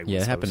if I was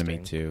Yeah, it happened to me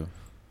hosting. too.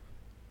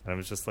 And I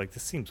was just like,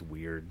 this seems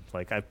weird.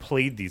 Like, I've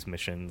played these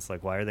missions.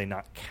 Like, why are they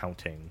not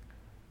counting?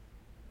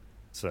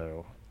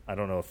 So, I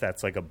don't know if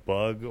that's like a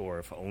bug or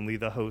if only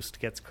the host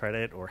gets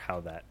credit or how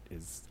that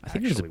is. I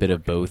think there's a actually bit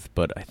of working. both,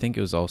 but I think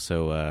it was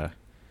also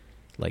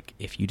like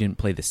if you didn't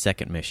play the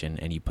second mission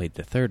and you played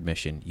the third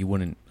mission, you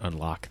wouldn't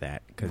unlock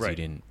that because you Right.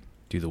 didn't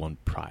do the one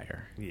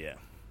prior. Yeah.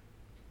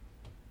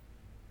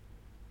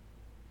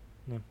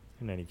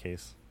 in any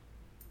case.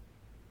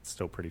 It's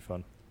still pretty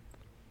fun.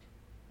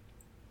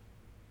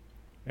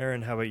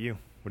 Aaron, how about you?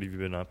 What have you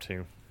been up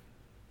to?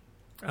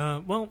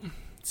 Well,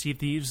 Sea of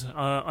Thieves.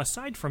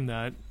 Aside from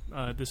that,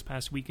 this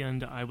past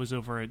weekend I was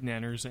over at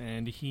Nanners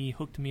and he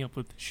hooked me up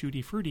with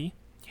Shooty Fruity.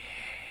 Yeah.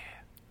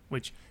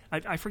 Which,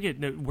 I forget,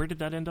 where did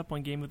that end up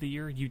on Game of the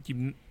Year?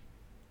 You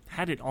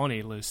had it on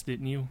a list,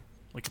 didn't you?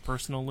 Like a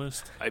personal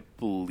list? I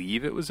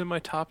believe it was in my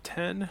top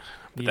 10,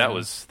 but Yeah.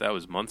 that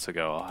was months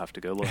ago. I'll have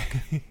to go look.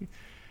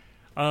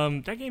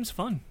 That game's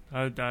fun.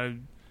 I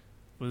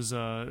was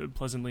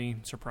pleasantly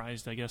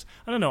surprised, I guess.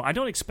 I don't know. I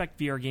don't expect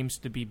VR games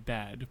to be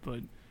bad, but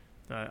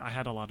I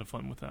had a lot of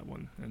fun with that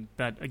one. And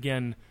that,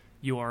 again,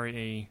 you are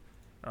a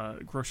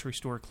grocery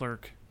store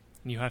clerk,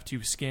 and you have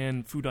to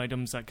scan food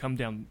items that come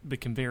down the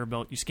conveyor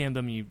belt. You scan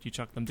them, you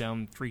chuck them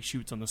down 3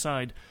 chutes on the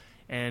side,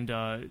 and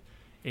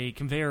a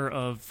conveyor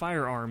of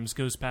firearms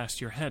goes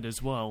past your head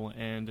as well,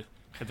 and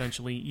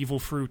eventually evil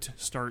fruit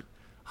start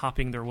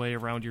hopping their way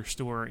around your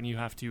store, and you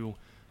have to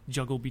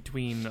juggle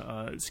between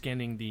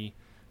scanning the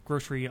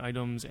grocery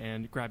items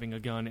and grabbing a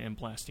gun and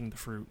blasting the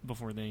fruit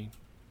before they,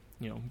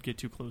 get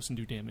too close and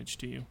do damage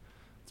to you.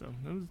 So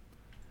it was,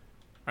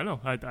 I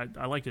don't know,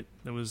 I liked it.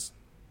 It was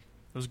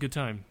a good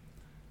time.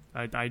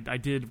 I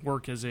did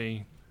work as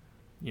a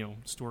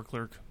store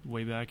clerk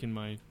way back in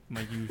my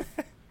youth.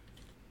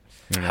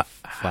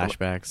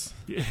 Flashbacks.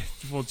 Yeah,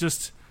 well,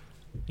 just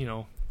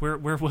where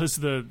was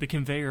the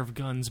conveyor of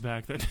guns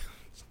back then?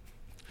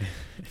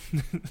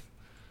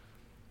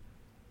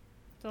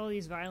 So all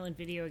these violent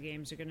video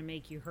games are going to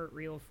make you hurt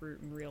real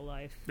fruit in real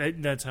life.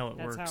 That's how it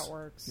works. That's how it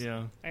works.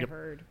 Yeah, I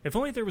heard. If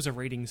only there was a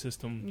rating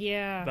system.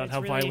 Yeah, about it's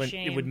how really a violent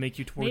shame. it would make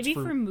you towards maybe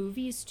fruit. for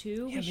movies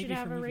too. Yeah, We should maybe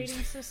have for a movies.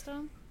 rating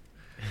system.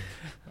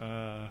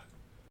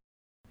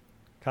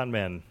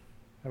 Conman,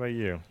 how about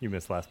you? You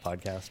missed last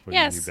podcast. What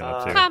have Yes, you been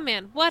up to?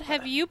 Conman, what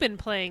have you been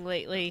playing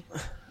lately?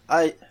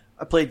 I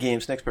played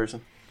games. Next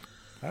person.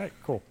 All right,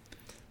 cool.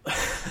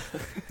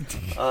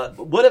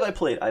 What have I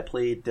played? I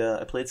played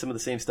some of the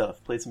same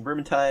stuff. Played some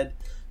Vermintide.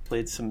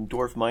 Played some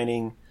dwarf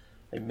mining.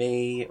 I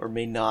may or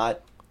may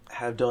not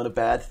have done a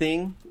bad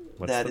thing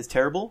that is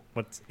terrible.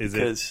 Is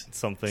Because it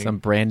something? Some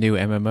brand new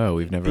MMO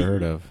we've never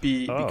heard of.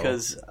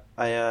 Because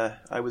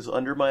I was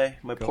under my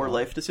poor on.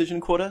 life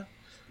decision quota.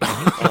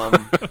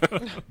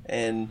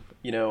 And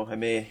I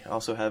may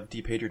also have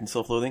deep hatred and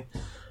self-loathing.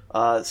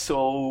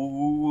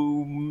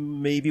 So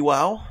maybe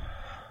WoW,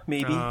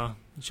 maybe.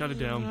 Shut it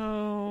down.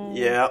 Oh.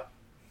 Yeah.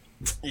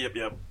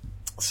 Yep.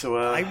 So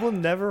I will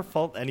never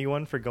fault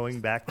anyone for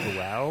going back to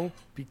WoW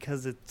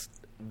because it's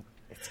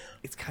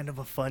kind of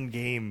a fun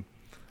game.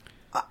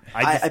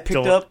 I just picked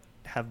don't up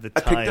have the I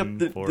time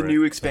picked up for the it.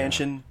 new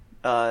expansion.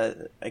 I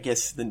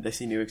guess I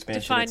see new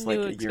expansion. Define It's like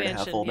new a year and a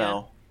half expansion, old yeah.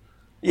 now.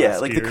 Yeah,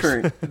 Last like years. the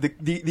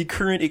current the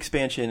current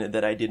expansion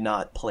that I did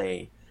not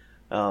play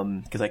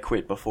because I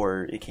quit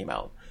before it came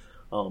out.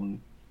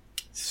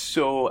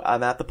 So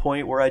I'm at the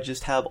point where I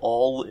just have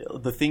all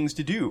the things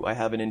to do. I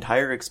have an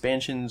entire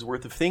expansion's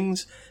worth of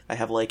things. I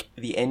have like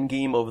the end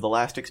game of the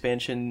last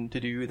expansion to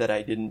do that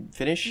I didn't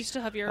finish. You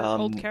still have your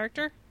old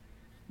character?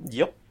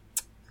 Yep.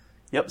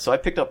 So I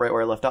picked up right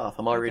where I left off.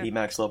 I'm already Okay.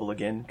 max level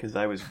again because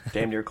I was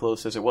damn near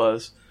close as it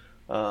was.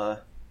 I'm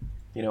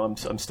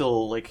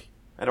still like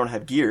I don't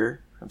have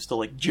gear. I'm still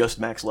like just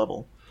max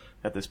level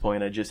at this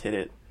point. I just hit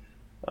it.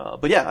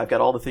 But yeah, I've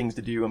got all the things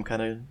to do. I'm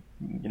kind of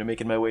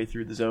making my way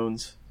through the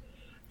zones.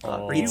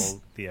 All It's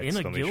the In a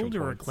exclamation guild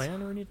or a points.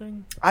 clan or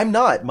anything? I'm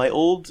not. My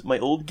old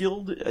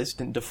guild is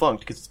defunct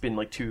because it's been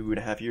like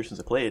 2.5 years since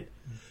I played.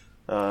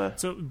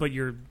 So, but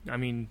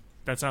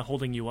that's not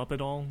holding you up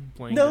at all?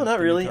 Playing No, the not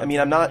new really. I mean,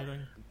 content I'm not. or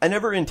anything? I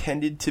never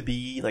intended to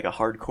be like a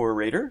hardcore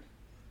raider.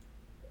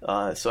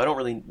 So I don't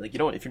really like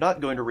if you're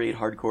not going to raid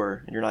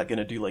hardcore and you're not going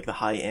to do like the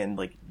high end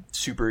like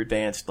super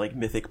advanced like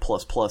mythic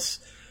plus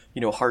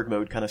hard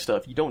mode kind of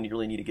stuff, you don't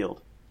really need a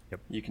guild.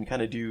 Yep. You can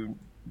kind of do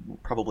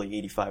probably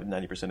 85 to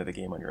 90% of the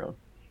game on your own.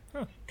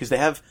 Huh. Because they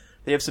have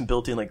some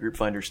built-in like group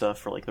finder stuff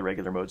for like the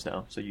regular modes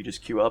now. So you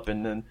just queue up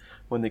and then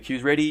when the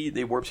queue's ready,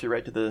 they warps you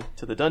right to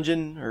the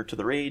dungeon or to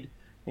the raid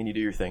and you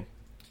do your thing.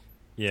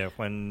 Yeah,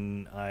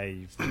 when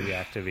I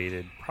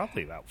reactivated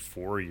probably about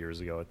 4 years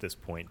ago at this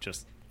point,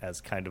 just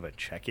as kind of a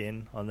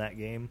check-in on that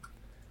game,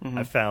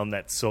 I found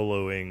that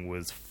soloing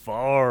was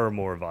far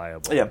more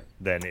viable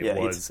than it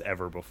was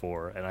ever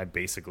before, and I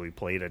basically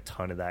played a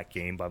ton of that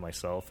game by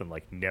myself and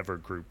like never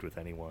grouped with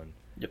anyone.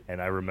 Yep. And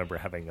I remember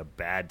having a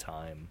bad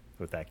time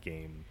with that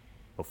game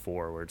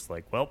before, where it's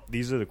like, well,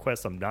 these are the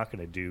quests I'm not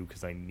going to do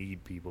because I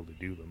need people to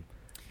do them.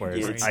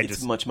 Whereas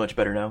It's much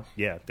better now.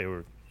 yeah,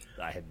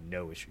 I had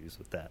no issues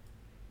with that.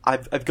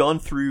 I've gone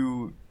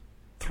through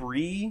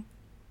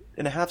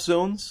 3.5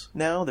 zones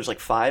now. There's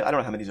like 5. I don't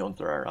know how many zones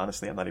there are.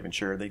 Honestly, I'm not even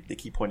sure. They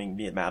keep pointing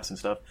me at maps and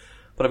stuff.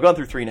 But I've gone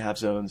through 3.5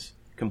 zones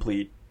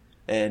complete.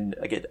 And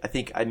again, I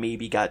think I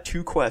maybe got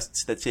 2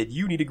 quests that said,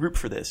 you need a group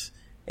for this.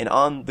 And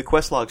on the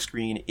quest log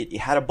screen, it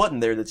had a button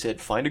there that said,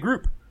 find a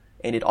group.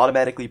 And it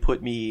automatically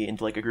put me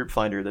into like a group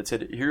finder that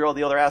said, here are all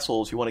the other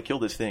assholes who want to kill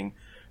this thing.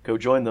 Go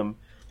join them.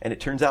 And it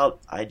turns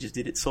out I just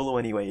did it solo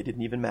anyway. It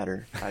didn't even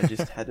matter. I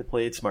just had to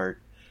play it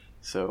smart.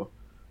 So,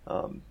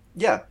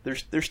 yeah,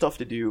 there's stuff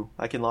to do.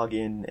 I can log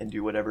in and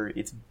do whatever.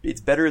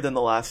 It's better than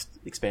the last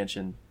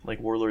expansion. Like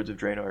Warlords of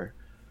Draenor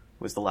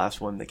was the last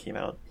one that came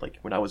out. Like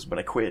when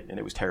I quit, and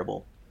it was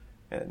terrible,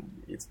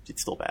 and it's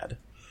still bad.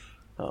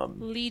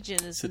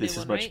 Legion is so the this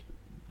new is one, much. right?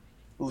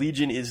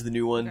 Legion is the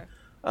new one.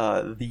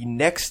 Okay. The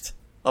next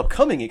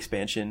upcoming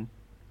expansion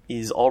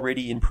is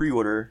already in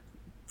pre-order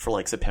for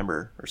like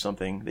September or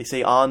something. They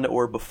say on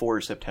or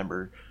before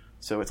September,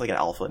 so it's like an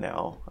alpha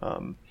now.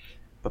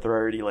 But they're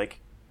already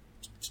like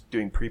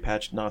doing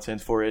pre-patch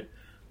nonsense for it.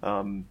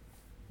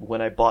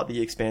 When I bought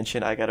the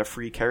expansion, I got a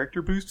free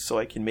character boost, so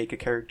I can make a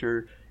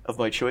character of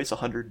my choice,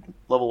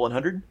 level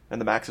 100, and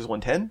the max is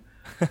 110.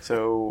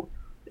 So,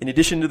 in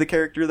addition to the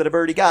character that I've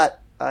already got,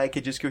 I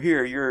could just go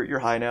here. You're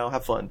high now.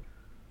 Have fun.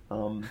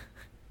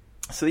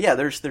 So yeah,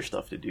 there's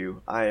stuff to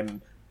do.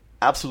 I'm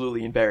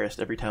absolutely embarrassed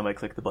every time I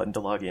click the button to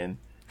log in,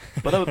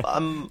 but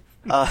I'm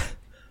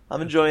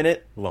enjoying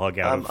it. Log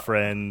out of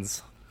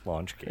friends,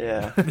 launch game.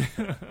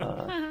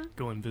 Yeah.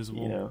 Go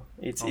invisible. You know,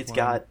 it's offline.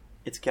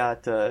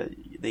 got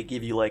they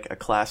give you like a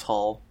class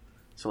hall,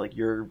 so like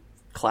your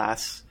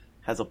class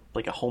has a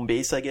home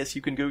base, I guess,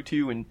 you can go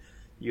to, and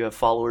you have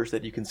followers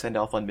that you can send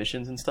off on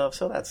missions and stuff.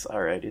 So that's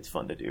all right. It's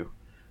fun to do,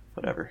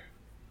 whatever.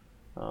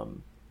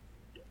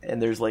 And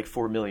there's like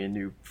 4 million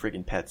new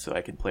friggin' pets, so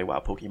I can play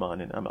WoW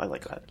Pokemon, and I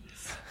like that.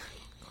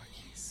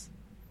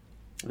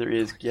 There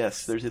is,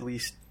 yes, there's at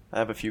least. I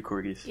have a few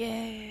corgis.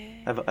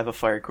 Yeah. I have a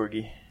fire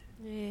corgi.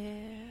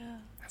 Yeah.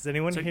 Has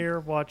anyone here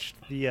watched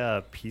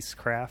the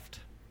Peacecraft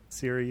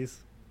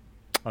series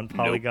on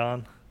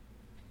Polygon?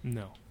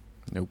 No.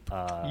 Nope.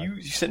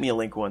 You sent me a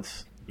link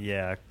once.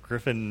 Yeah,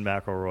 Griffin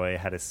McElroy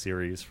had a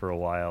series for a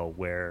while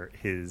where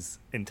his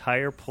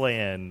entire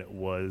plan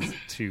was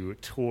to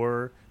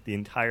tour the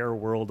entire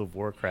World of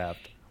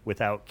Warcraft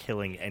without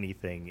killing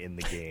anything in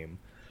the game.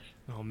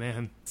 Oh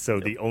man. So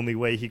the only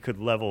way he could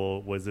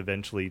level was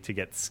eventually to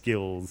get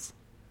skills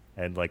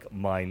and like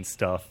mine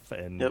stuff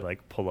and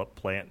like pull up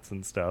plants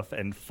and stuff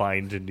and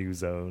find new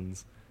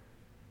zones.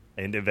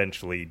 And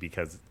eventually,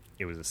 because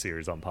it was a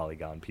series on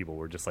Polygon, people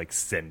were just like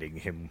sending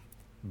him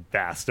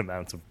vast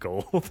amounts of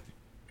gold.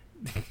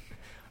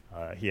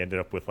 He ended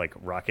up with like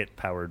rocket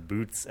powered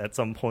boots at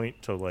some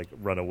point to like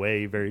run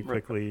away very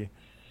quickly.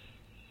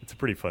 It's a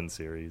pretty fun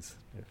series.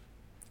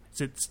 Is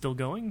it still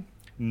going?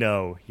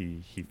 No,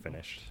 he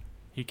finished.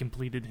 He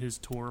completed his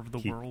tour of the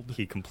world.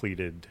 He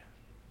completed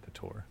the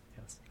tour.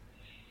 Yes.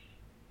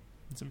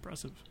 It's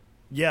impressive.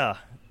 Yeah.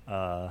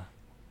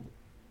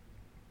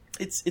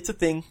 It's a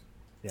thing.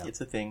 Yeah. It's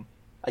a thing.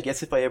 I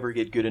guess if I ever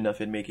get good enough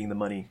in making the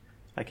money,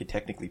 I could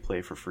technically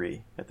play for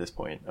free at this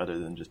point, other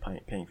than just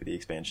paying for the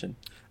expansion.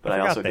 But I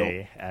also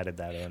they added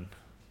that in.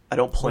 I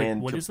don't plan.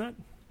 Wait, what is that?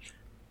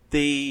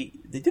 They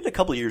did it a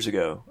couple years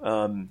ago.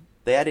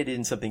 They added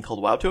in something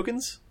called WoW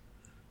tokens.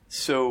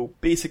 So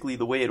basically,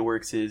 the way it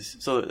works is,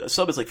 so a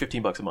sub is like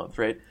 $15 a month,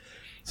 right?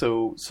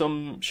 So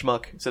some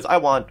schmuck says, I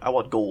want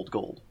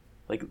gold,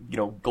 like, you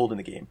know, gold in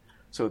the game.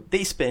 So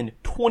they spend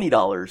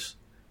 $20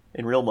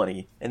 in real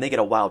money, and they get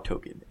a WoW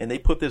token, and they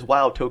put this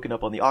WoW token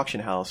up on the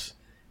auction house,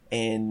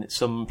 and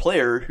some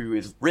player who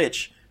is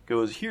rich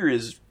goes, here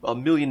is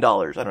 $1 million.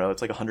 I don't know,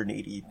 it's like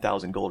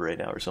 180,000 gold right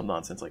now, or some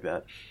nonsense like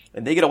that,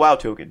 and they get a WoW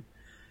token.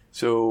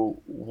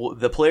 So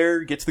the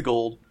player gets the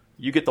gold,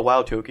 you get the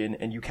WoW token,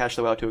 and you cash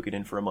the WoW token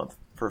in for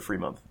a free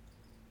month.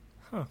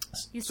 Huh.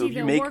 You So see,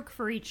 if they'll work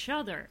for each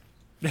other.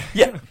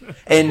 Yeah,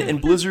 and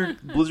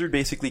Blizzard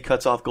basically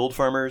cuts off gold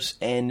farmers,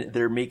 and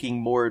they're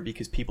making more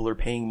because people are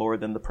paying more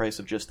than the price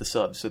of just the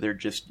subs. So they're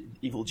just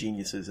evil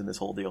geniuses in this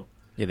whole deal.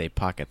 Yeah, they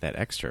pocket that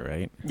extra,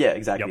 right? Yeah,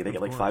 exactly. Yep, they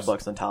get like course.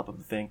 $5 on top of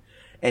the thing,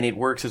 and it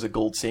works as a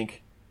gold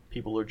sink.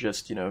 People are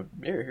just, you know,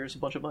 here's a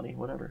bunch of money,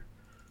 whatever.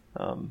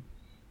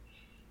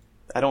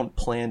 I don't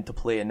plan to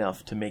play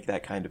enough to make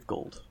that kind of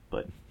gold,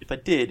 but if I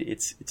did,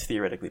 it's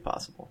theoretically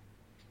possible.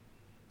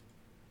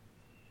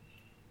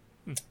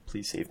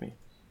 Please save me.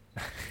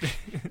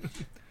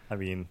 I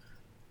mean,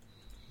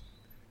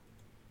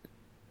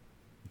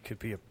 you could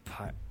be a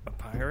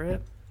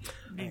pirate.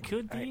 It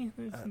could be.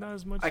 It's not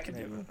as much I to could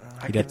do.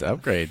 He'd have to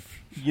upgrade.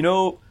 You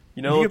know,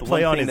 You the could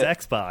play one on thing his that-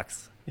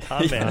 Xbox.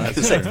 Hot man Yeah, has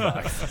it's an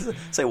like- Xbox.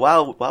 Say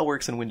WoW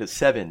works in Windows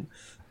 7.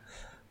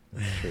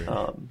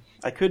 Sure.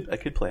 I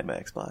could play on my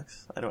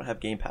Xbox. I don't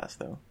have Game Pass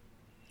though.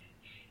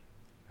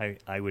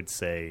 I would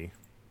say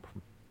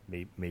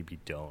maybe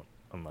don't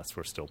unless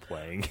we're still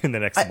playing in the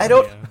next I month.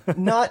 don't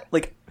not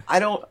like I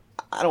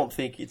don't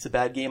think it's a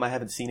bad game. I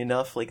haven't seen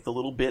enough. Like the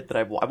little bit that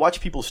I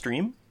watch people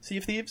stream Sea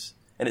of Thieves,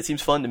 and it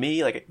seems fun to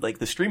me. Like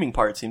the streaming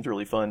part seems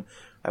really fun.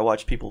 I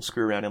watch people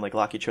screw around and like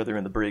lock each other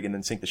in the brig and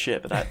then sink the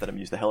ship, and that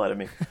amused the hell out of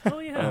me. Oh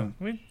yeah.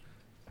 we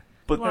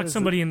But lock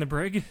somebody in the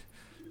brig.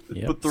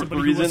 Yep. but the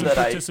Somebody who reason wasn't that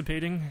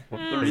participating.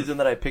 the reason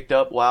that I picked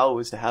up WoW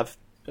was to have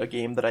a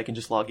game that I can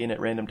just log in at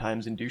random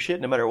times and do shit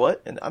no matter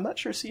what. And I'm not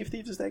sure Sea of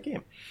Thieves is that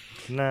game.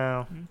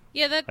 No.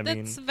 Yeah, I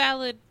that's mean-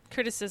 valid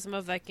criticism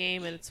of that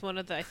game, and it's one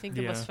of the, I think,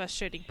 the Yeah. most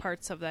frustrating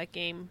parts of that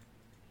game.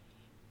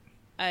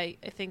 I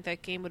think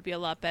that game would be a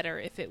lot better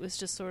if it was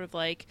just sort of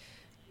like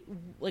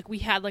we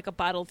had like a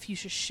Battle of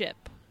Fuchsia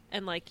ship,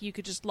 and like you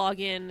could just log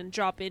in and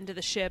drop into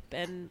the ship,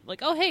 and like,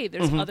 oh hey,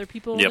 there's other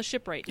people on the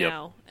ship right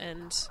now,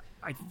 and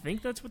I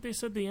think that's what they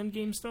said the end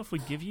game stuff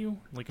would give you,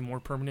 like a more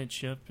permanent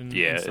ship and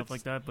stuff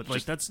like that. But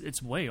like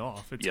it's way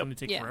off. It's going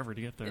to take forever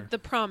to get there. The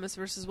promise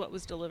versus what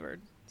was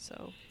delivered.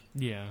 So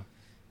yeah,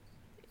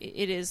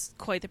 it is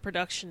quite the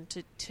production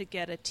to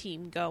get a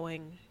team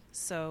going.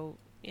 So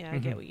yeah, I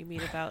get what you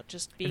mean about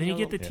just being. And then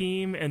you get the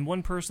team, and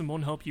one person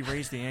won't help you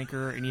raise the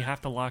anchor, and you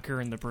have to lock her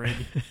in the brig.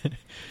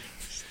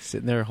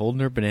 Sitting there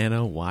holding her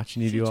banana,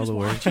 watching you do all the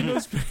work.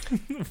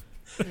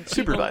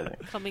 Supervising.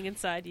 Coming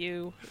inside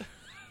you.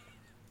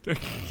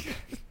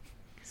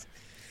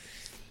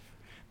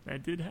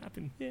 That did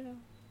happen. Yeah.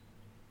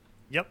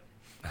 Yep.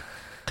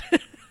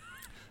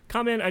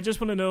 Comment, I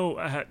just want to know,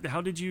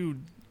 how did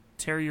you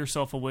tear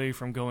yourself away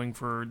from going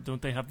for,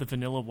 don't they have the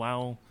vanilla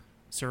WoW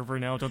server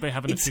now? Don't they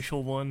have an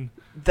official one?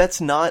 That's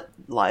not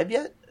live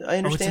yet. I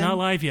understand. Oh, it's not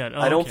live yet.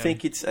 Oh, I don't okay.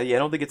 think it's. I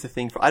don't think it's a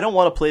thing for. I don't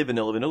want to play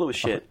vanilla. Vanilla was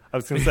shit. I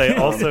was going to say,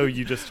 also,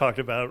 you just talked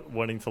about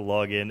wanting to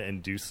log in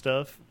and do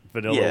stuff.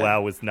 Vanilla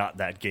WoW was not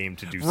that game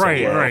to do so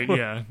right, well. Right,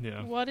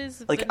 yeah. What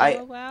is Like,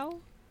 Vanilla WoW?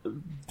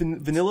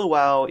 Vanilla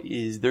WoW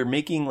is they're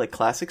making like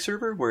classic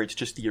server where it's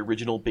just the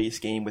original base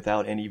game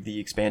without any of the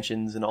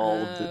expansions and all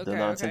of the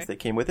nonsense that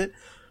came with it.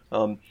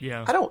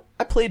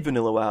 I played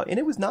Vanilla WoW and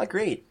it was not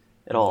great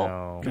at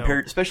all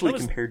especially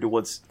compared to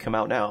what's come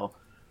out now.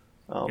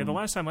 The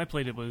last time I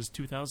played it was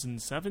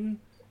 2007,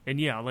 and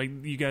yeah, like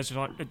you guys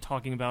are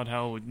talking about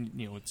how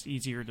it's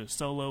easier to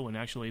solo and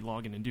actually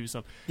log in and do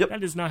stuff. Yep.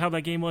 That is not how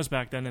that game was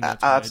back then, and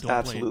that's why I don't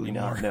absolutely play it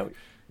anymore. not. No,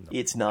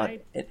 it's not.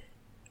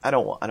 I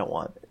don't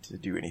want to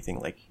do anything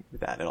like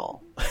that at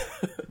all.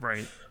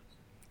 Right.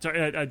 So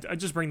I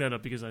just bring that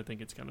up because I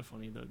think it's kind of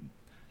funny that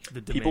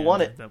the demand people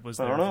want it. That was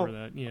I there don't know. for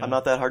that. Yeah. I'm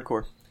not that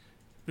hardcore.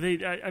 But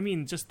I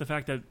mean, just the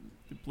fact that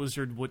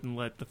Blizzard wouldn't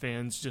let the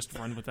fans just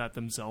run with that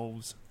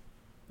themselves.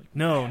 Like,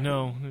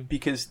 no.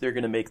 Because they're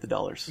going to make the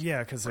dollars. Yeah,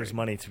 because there's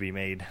money to be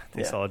made.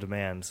 They saw a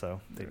demand, so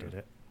they did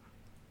it.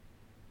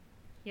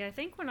 Yeah, I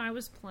think when I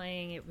was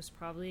playing, it was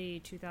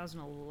probably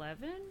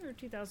 2011 or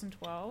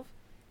 2012.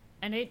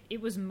 And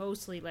it was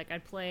mostly, like,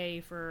 I'd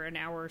play for an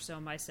hour or so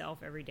myself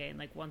every day, and,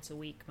 like, once a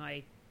week,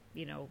 my,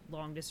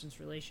 long-distance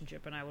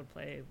relationship, and I would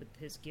play with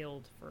his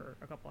guild for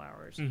a couple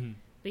hours. Mm-hmm.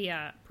 But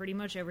yeah, pretty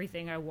much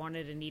everything I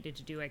wanted and needed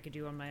to do, I could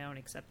do on my own,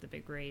 except the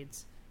big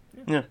raids.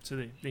 Yeah.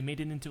 So they made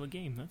it into a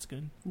game. That's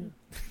good. Yeah.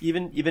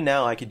 Even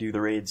now, I can do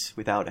the raids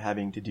without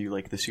having to do,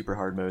 like, the super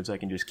hard modes. I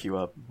can just queue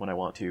up when I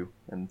want to,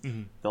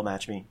 and they'll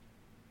match me.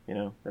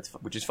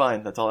 Which is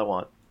fine. That's all I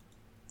want.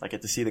 I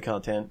get to see the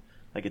content.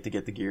 I get to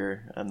get the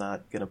gear. I'm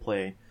not going to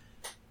play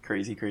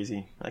crazy.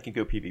 I can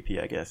go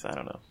PvP, I guess. I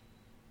don't know.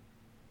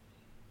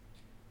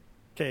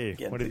 Okay,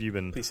 what have you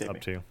been up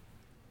to?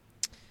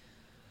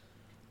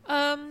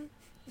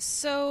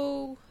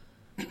 So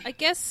I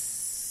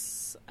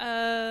guess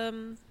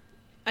I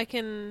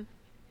can,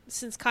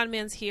 since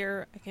Conman's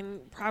here, I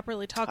can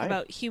properly talk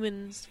about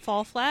Humans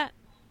Fall Flat,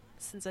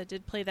 since I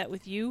did play that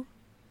with you.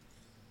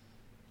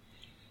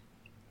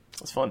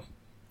 That's fun.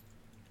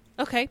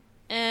 Okay.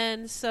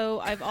 And so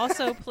I've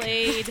also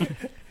played.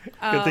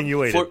 Good thing you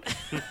waited.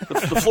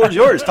 The floor's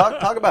yours.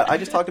 Talk about. I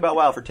just talked about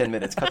WoW for 10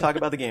 minutes. Talk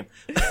about the game.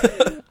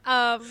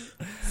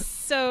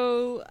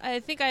 So I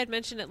think I had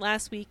mentioned it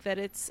last week that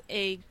it's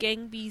a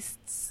Gang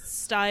Beasts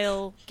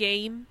style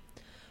game.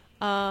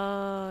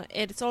 And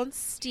it's on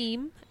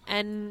Steam,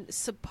 and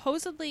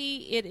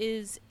supposedly it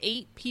is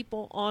 8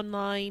 people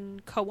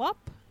online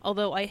co-op.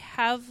 Although I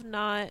have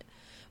not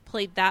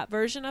played that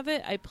version of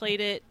it. I played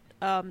it.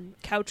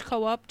 Couch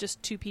co-op,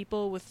 just 2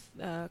 people with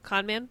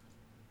Conman,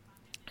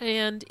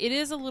 and it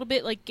is a little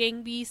bit like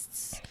Gang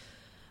Beasts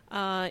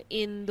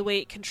in the way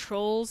it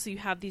controls. You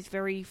have these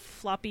very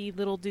floppy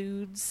little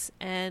dudes,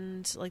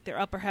 and like their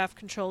upper half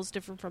controls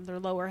different from their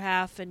lower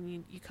half, and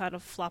you kind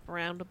of flop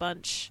around a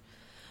bunch.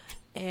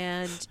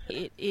 And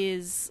it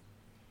is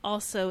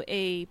also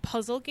a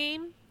puzzle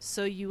game,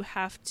 so you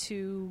have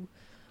to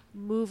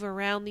move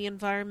around the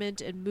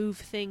environment and move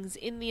things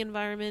in the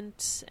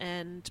environment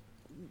and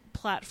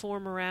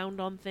platform around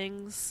on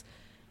things.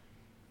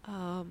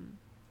 And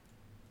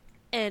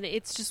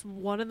it's just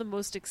one of the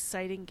most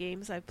exciting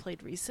games I've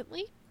played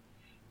recently.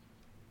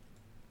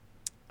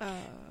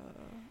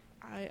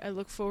 I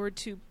look forward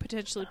to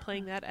potentially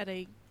playing that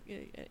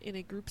in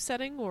a group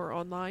setting or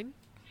online.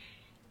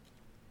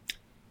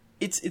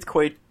 It's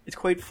quite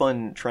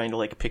fun trying to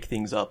like pick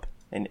things up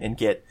and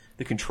get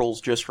the controls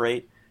just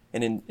right.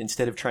 And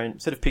instead of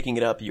picking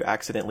it up, you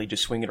accidentally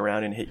just swing it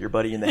around and hit your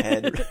buddy in the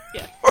head,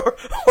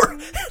 or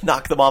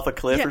knock them off a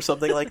cliff or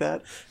something like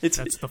that.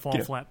 That's the fall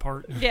flat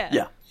part.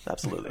 Yeah,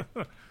 absolutely.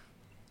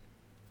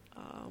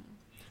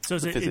 So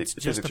it's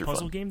just a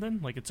puzzle game then?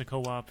 Like it's a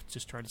co-op,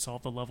 just try to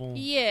solve the level?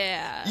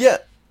 Yeah.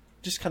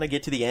 Just kind of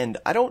get to the end.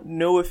 I don't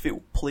know if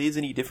it plays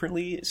any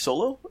differently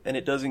solo, and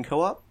it does in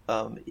co-op.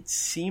 It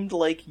seemed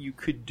like you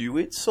could do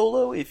it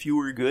solo if you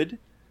were good,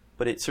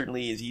 but it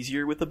certainly is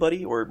easier with a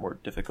buddy or more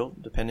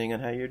difficult depending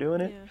on how you're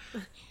doing it.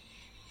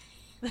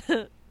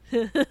 Yeah.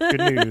 Good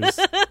news.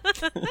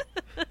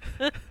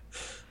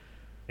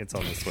 It's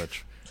on the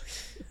Switch.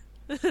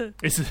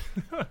 Is it?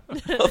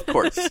 Of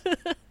course.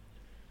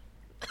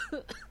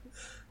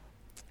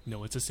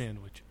 No, it's a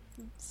sandwich.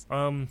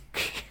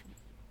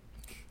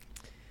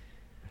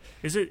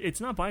 Is it?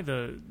 It's not by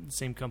the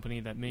same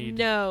company that made.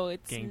 No,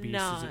 it's Gang Beasts,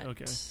 not. is it?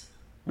 Okay.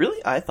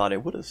 Really? I thought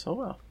it would have. Oh,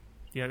 wow.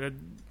 Yeah,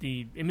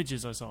 the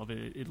images I saw of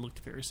it, it looked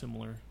very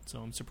similar. So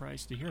I'm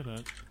surprised to hear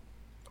that.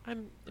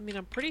 I'm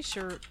pretty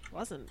sure it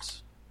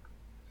wasn't.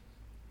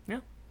 Yeah.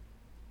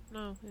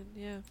 No,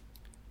 yeah.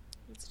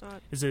 It's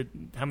not. Is it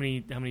how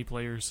many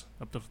players?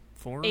 Up to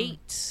 4?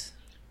 8.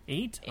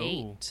 8? Oh.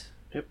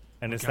 8.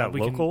 And is God, that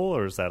we can- local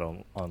or is that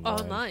online?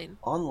 Online.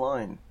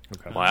 Online.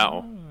 Okay.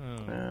 Wow.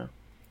 Oh. Yeah.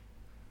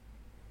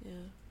 Yeah.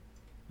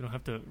 You don't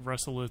have to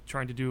wrestle with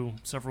trying to do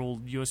several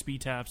USB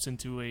taps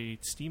into a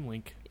Steam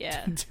Link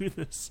Yeah. to do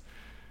this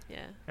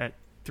Yeah. at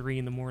 3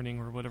 in the morning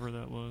or whatever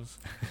that was.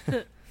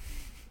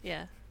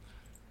 Yeah.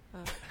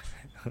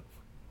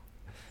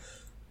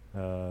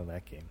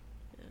 That game.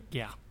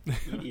 Yeah.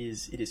 it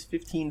is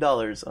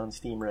 $15 on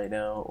Steam right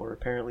now, or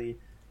apparently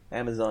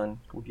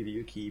Amazon will give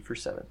you a key for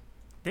 $7.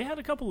 They had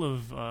a couple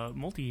of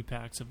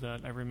multi-packs of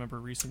that, I remember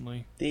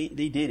recently. They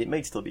did. It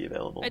might still be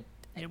available.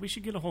 Yeah, we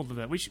should get a hold of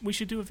that. We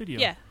should do a video.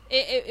 Yeah.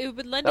 It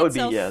would lend That would be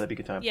itself. that'd be a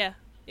good time. Yeah.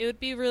 It would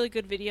be a really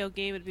good video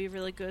game. It'd be a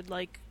really good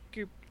like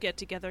group get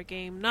together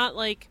game. Not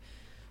like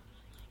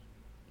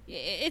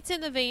it's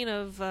in the vein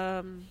of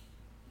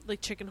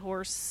like Chicken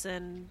Horse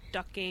and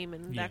Duck Game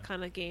and Yeah. that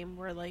kind of game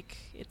where like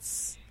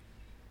it's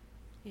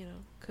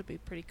could be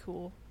pretty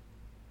cool.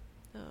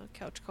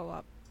 Couch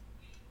co-op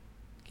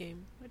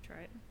game. I'd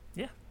try it.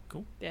 Yeah,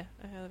 cool. Yeah,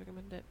 I highly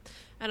recommend it.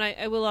 And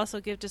I will also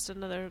give just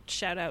another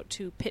shout out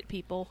to Pit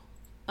People,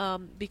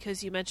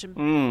 because you mentioned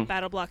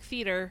Battle Block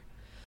Theater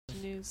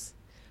news.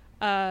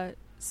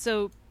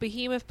 So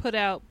Behemoth put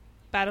out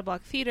Battle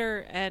Block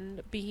Theater,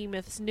 and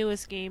Behemoth's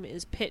newest game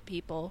is Pit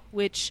People,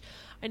 which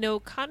I know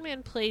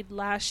Conman played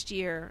last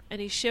year,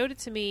 and he showed it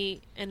to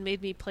me and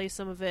made me play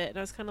some of it, and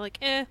I was kind of like,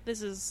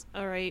 this is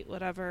alright,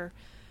 whatever.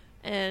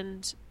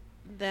 And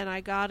then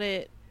I got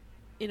it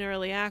in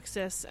early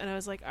access, and I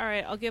was like,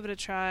 alright, I'll give it a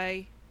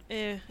try.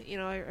 I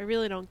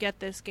really don't get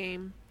this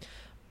game,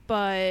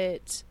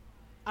 but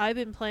I've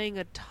been playing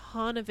a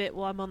ton of it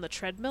while I'm on the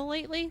treadmill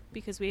lately,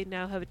 because we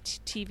now have a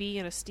TV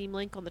and a Steam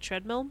Link on the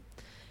treadmill,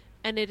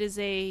 and it is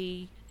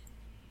a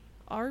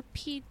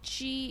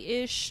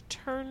RPG-ish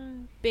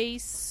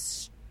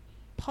turn-based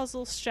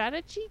puzzle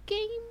strategy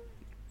game.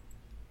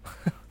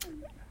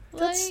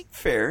 That's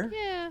fair.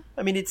 Yeah.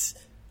 I mean,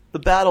 the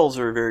battles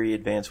are very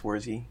Advance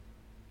Warsy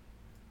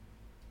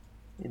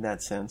in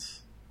that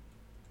sense.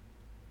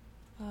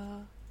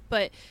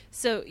 But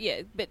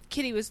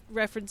Kitty was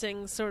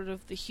referencing sort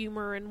of the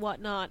humor and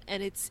whatnot,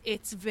 and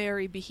it's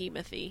very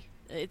Behemoth-y.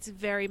 It's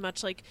very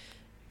much like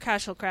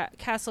Castle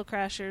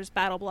Crashers,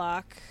 Battle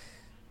Block,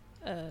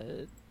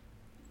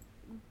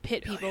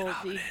 Pit People,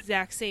 the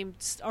exact same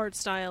art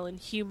style and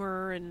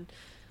humor, and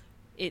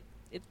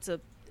it's a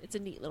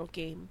neat little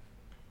game.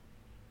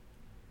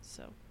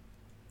 So.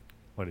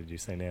 What did you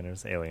say,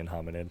 Nanners? Alien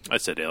Hominid. I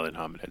said Alien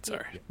Hominid,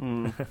 sorry.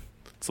 Mm.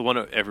 It's the one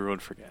everyone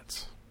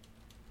forgets.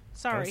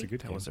 Sorry. That was a good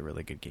That game. was a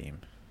really good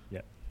game.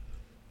 Yeah.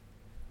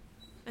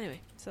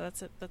 Anyway, so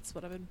that's it. That's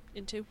what I've been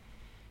into.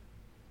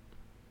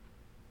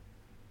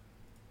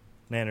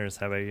 Nanners,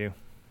 how about you?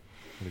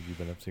 What have you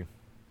been up to?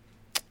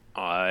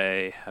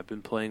 I have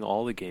been playing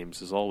all the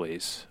games as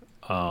always.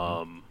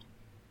 I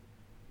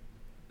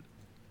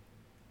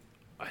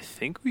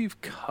think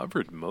we've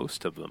covered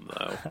most of them,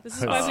 though. This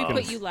is why we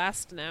put you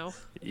last now.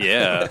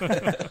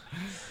 Yeah.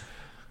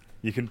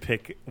 You can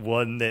pick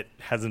one that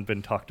hasn't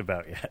been talked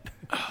about yet.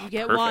 You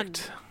get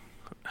Perfect.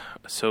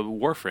 So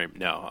Warframe,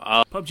 no.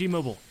 PUBG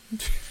Mobile.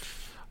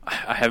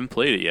 I haven't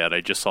played it yet.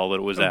 I just saw that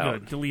it was out.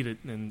 Good. Delete it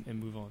and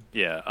move on.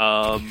 Yeah.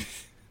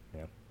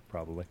 Yeah,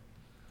 probably.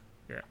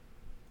 Yeah.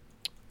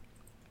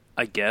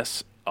 I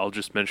guess I'll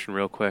just mention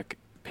real quick.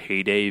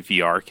 Payday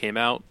VR came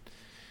out.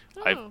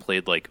 Oh. I've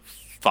played like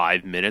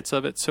 5 minutes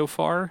of it so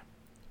far.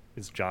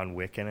 Is John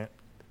Wick in it?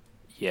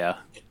 Yeah,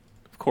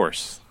 of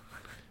course.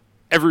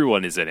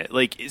 Everyone is in it.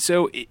 Like,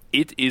 so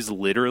it is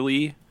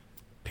literally.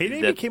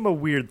 Payday that- became a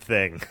weird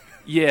thing.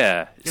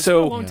 Yeah. It's been a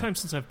So long time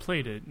since I've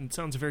played it, and it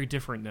sounds very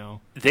different now.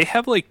 they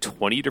have like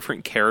 20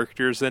 different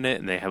characters in it,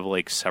 and they have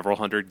like several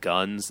hundred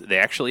guns. They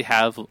actually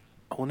have,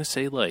 I want to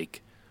say,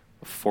 like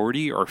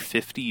 40 or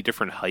 50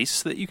 different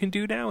heists that you can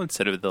do now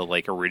instead of the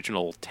like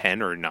original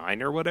 10 or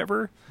 9 or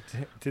whatever.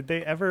 Did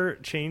they ever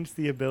change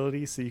the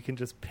ability so you can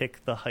just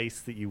pick the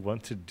heist that you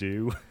want to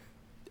do?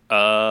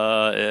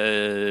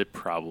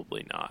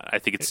 Probably not. I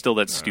think it's still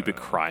that stupid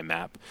crime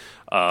map.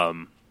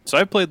 So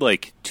I played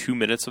like 2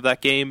 minutes of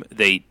that game.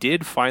 They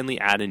did finally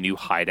add a new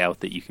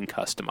hideout that you can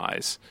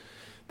customize.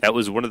 That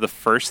was one of the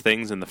first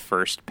things in the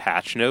first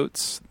patch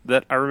notes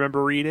that I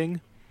remember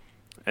reading,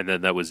 and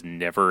then that was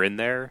never in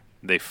there.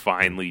 They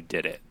finally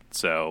did it.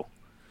 So,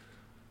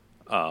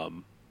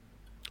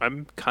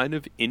 I'm kind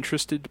of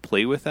interested to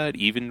play with that,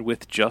 even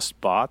with just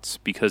bots,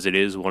 because it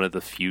is one of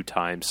the few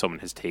times someone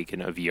has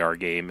taken a VR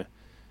game,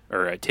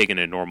 or taken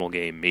a normal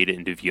game, made it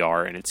into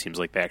VR, and it seems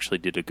like they actually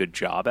did a good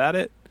job at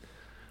it.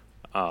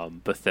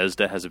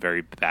 Bethesda has a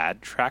very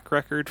bad track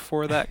record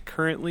for that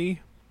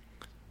currently.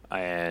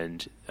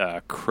 And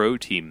Crow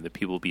Team, the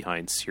people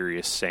behind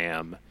Serious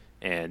Sam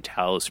and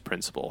Talos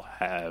Principle,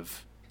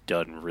 have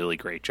done really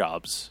great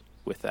jobs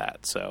with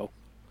that. So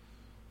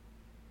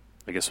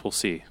I guess we'll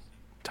see.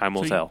 Time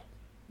will tell.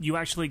 You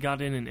actually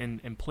got in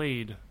and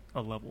played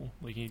a level?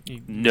 Like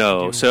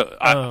No. So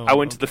I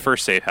went to the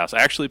first safe house. I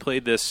actually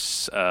played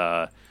this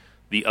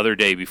the other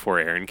day before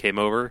Aaron came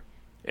over,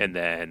 and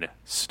then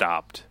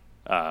stopped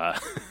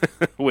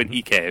when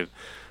he came.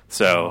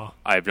 So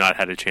I've not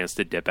had a chance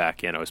to dip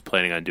back in. I was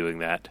planning on doing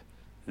that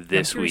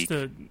this week.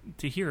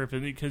 To hear if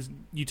it, because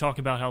you talk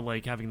about how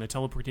like having the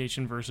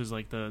teleportation versus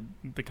like the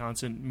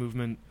constant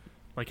movement,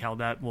 like how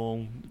that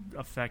will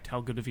affect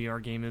how good a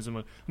VR game is.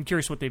 I'm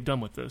curious what they've done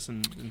with this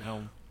and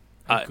how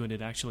good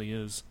it actually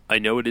is. I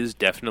know it is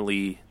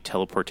definitely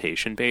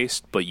teleportation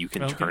based, but you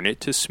can turn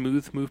it to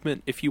smooth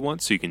movement if you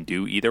want, so you can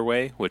do either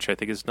way, which I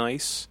think is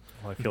nice.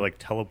 Well, I feel like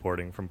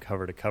teleporting from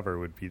cover to cover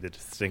would be the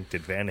distinct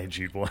advantage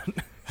you'd want.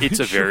 It's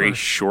a very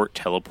short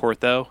teleport,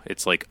 though.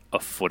 It's like a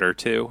foot or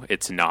two.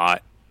 It's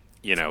not,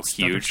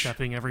 huge.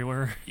 Stepping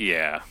everywhere.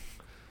 Yeah.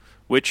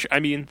 Which, I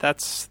mean,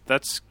 that's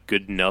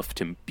good enough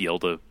to be able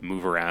to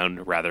move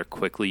around rather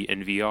quickly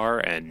in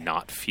VR and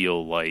not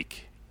feel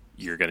like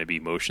you're going to be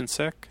motion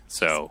sick.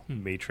 So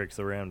Matrix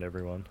around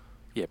everyone.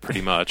 Yeah,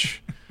 pretty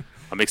much.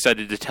 I'm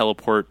excited to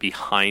teleport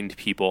behind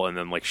people and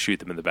then like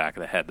shoot them in the back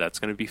of the head. That's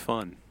going to be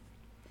fun.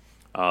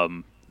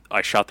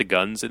 I shot the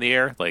guns in the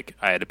air. Like,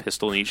 I had a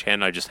pistol in each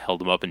hand. I just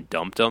held them up and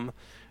dumped them.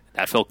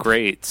 That felt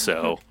great.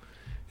 So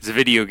it's a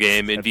video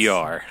game in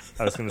VR.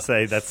 I was going to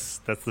say that's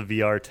the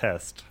VR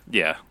test.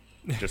 Yeah.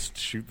 Just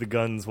shoot the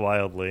guns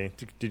wildly.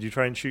 Did you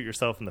try and shoot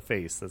yourself in the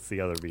face? That's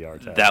the other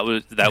VR test.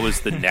 That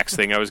was the next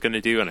thing I was going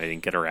to do, and I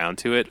didn't get around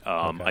to it.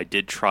 Okay. I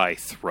did try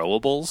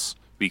throwables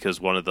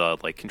because one of the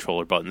like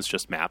controller buttons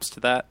just maps to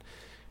that.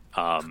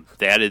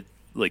 They added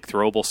like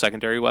throwable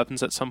secondary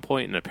weapons at some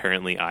point, and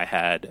apparently I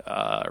had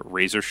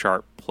razor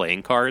sharp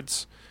playing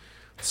cards,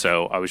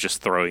 so I was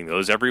just throwing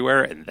those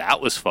everywhere, and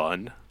that was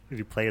fun. Did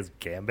you play as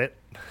Gambit?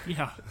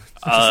 Yeah,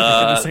 just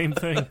the same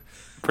thing.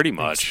 Pretty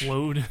much.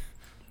 Explode.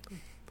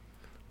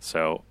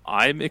 So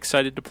I'm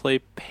excited to play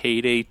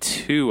Payday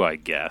 2, I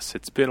guess.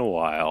 It's been a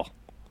while.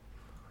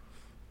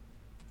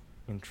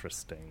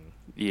 Interesting.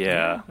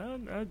 Yeah.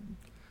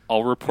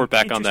 I'll report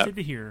back on that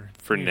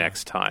for Yeah.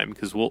 next time,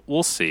 because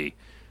we'll see.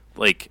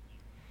 Like,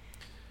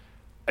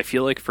 I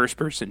feel like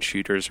first-person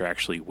shooters are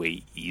actually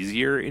way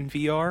easier in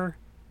VR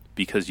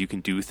because you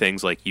can do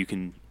things like you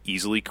can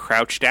easily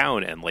crouch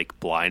down and like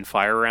blind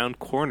fire around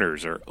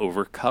corners or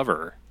over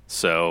cover.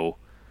 So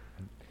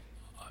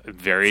I'm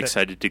very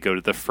excited to go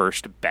to the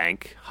first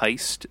bank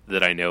heist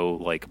that I know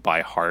like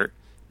by heart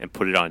and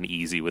put it on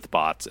easy with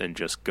bots and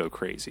just go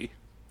crazy.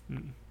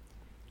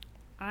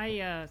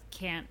 I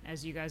can't,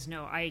 as you guys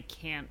know, I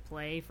can't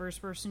play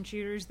first-person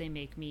shooters. They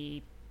make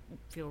me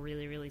feel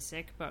really, really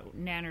sick. But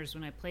Nanners,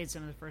 when I played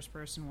some of the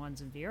first-person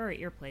ones in VR at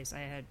your place,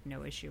 I had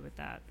no issue with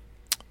that.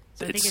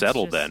 So It's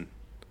settled then.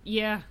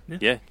 Yeah.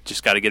 Yeah,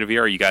 just got to get a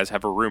VR. You guys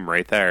have a room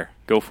right there.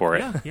 Go for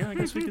it. Yeah, I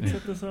guess we could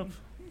set this up.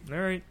 All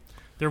right.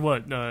 They're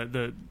what?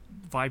 The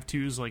Vive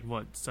 2's like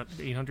what?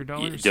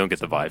 $800? You don't get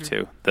the Vive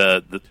 2.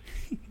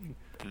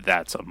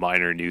 That's a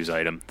minor news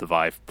item. The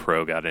Vive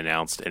Pro got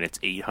announced, and it's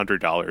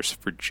 $800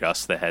 for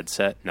just the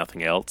headset,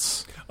 nothing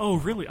else. Oh,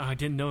 really? I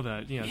didn't know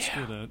that. Yeah, it's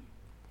true that.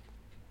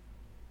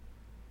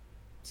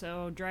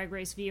 So, Drag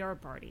Race VR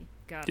party.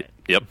 Got it.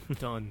 Yep.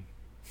 Done.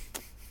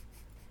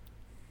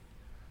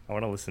 I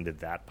want to listen to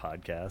that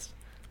podcast.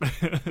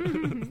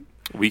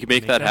 We can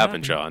make that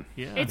happen, John.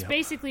 Yeah. It's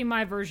basically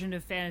my version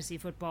of fantasy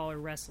football or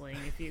wrestling,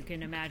 if you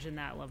can imagine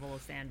that level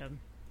of fandom.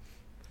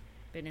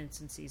 Been in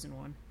since season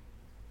 1.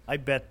 I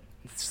bet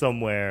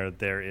somewhere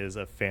there is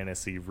a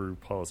fantasy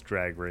RuPaul's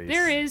Drag Race.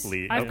 There is.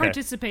 league. I've Okay.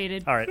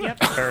 participated. All right. Yep.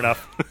 Fair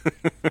enough.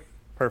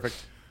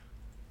 Perfect.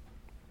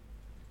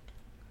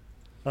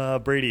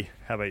 Brady,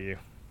 how about you?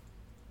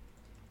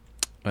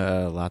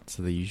 Lots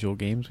of the usual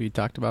games we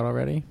talked about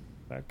already.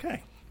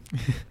 Okay.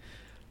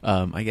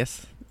 I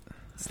guess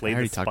Slay I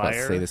already the talked about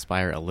Spire. Slay the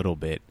Spire a little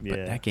bit, but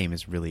Yeah. that game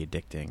is really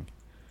addicting.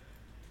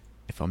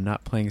 If I'm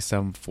not playing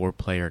some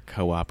 4-player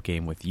co-op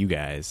game with you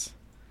guys,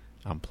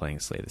 I'm playing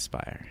Slay the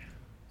Spire.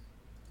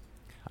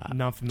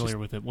 Not familiar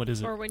with it. What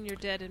is it? Or when you're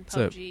dead in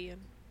So- PUBG.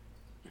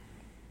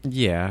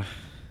 Yeah.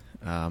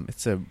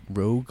 It's a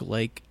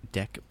roguelike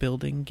deck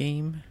building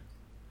game.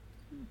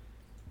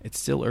 It's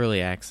still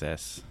early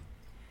access.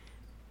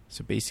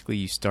 So basically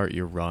you start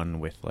your run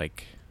with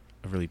like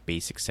a really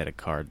basic set of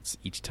cards.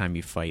 Each time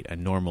you fight a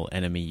normal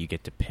enemy, you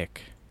get to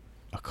pick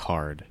a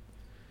card.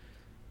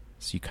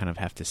 So you kind of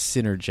have to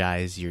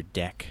synergize your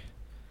deck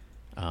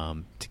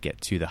to get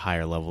to the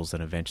higher levels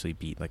and eventually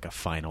beat like a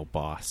final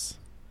boss.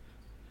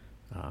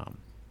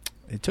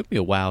 It took me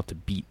a while to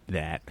beat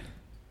that.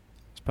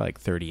 It's probably like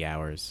 30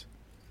 hours.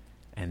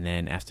 And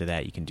then after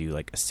that, you can do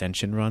like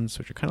Ascension runs,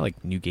 which are kind of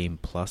like New Game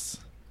Plus.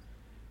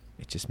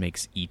 It just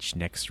makes each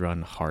next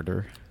run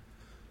harder.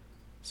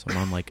 So I'm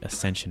on like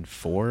Ascension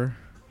 4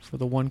 for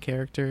the one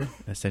character,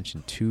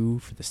 Ascension 2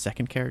 for the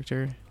second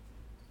character.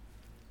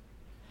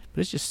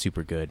 But it's just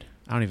super good.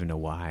 I don't even know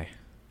why.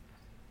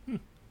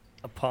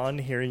 Upon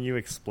hearing you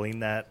explain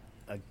that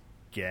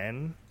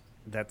again,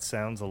 that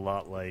sounds a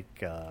lot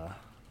like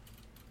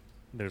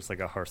there's like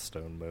a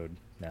Hearthstone mode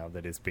now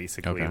that is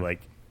basically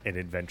like an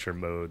adventure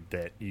mode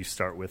that you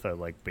start with a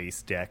like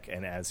base deck,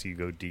 and as you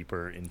go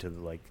deeper into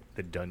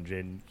the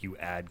dungeon, you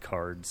add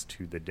cards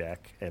to the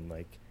deck, and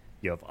like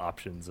you have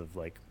options of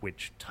like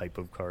which type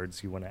of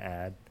cards you want to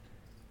add,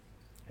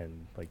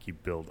 and like you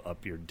build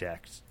up your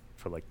deck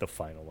for like the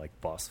final like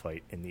boss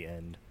fight in the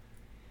end,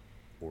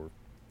 or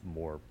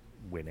more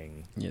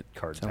winning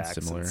card packs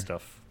similar. And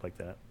stuff like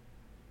that.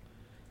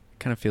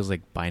 Kind of feels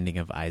like Binding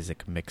of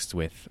Isaac mixed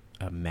with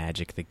a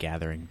Magic the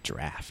Gathering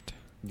draft.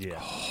 Yeah.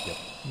 Yep.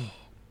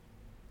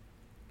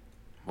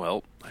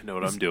 Well, I know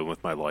what I'm doing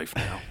with my life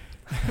now.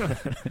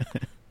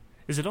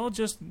 Is it all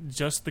just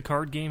the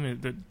card game?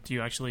 Do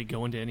you actually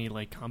go into any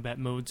like combat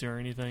modes or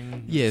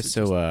anything? Yeah,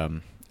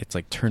 so it's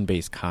like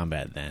turn-based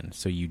combat then.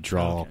 So you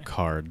draw Okay.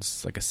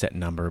 cards, like a set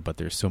number, but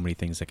there's so many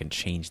things that can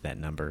change that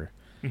number.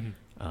 Mhm.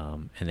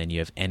 And then you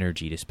have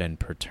energy to spend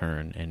per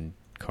turn, and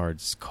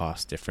cards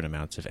cost different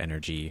amounts of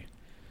energy.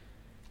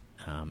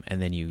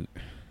 And then you,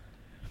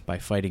 by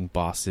fighting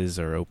bosses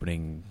or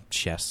opening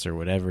chests or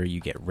whatever, you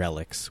get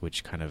relics,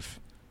 which kind of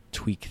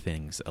tweak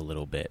things a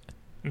little bit.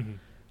 Mhm.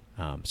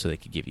 So they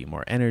could give you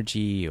more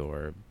energy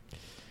or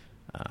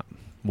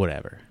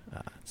whatever.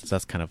 So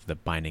that's kind of the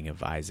Binding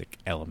of Isaac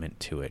element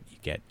to it. You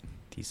get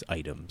these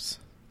items.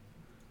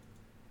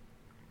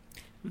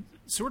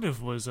 Sort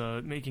of was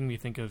making me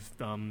think of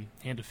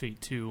Hand of Fate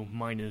 2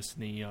 minus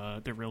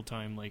the real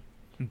time like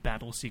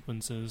battle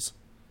sequences,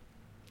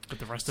 but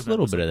the rest of A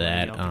little was, bit like, of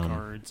laying that, out the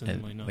cards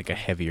and and like a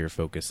heavier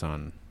focus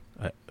on,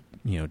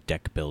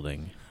 deck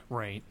building.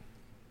 right.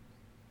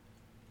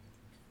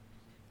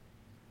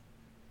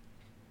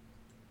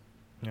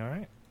 All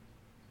right.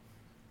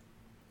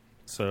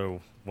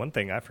 So one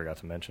thing I forgot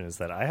to mention is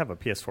that I have a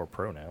PS4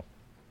 Pro now.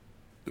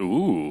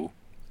 Ooh.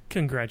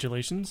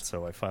 Congratulations.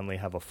 So I finally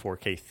have a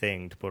 4K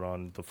thing to put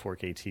on the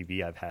 4K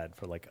TV I've had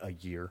for like a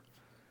year.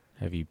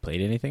 Have you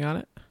played anything on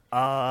it?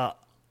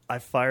 I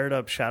fired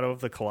up Shadow of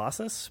the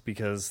Colossus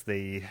because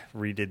they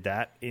redid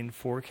that in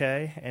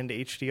 4K and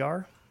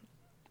HDR.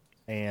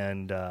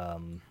 And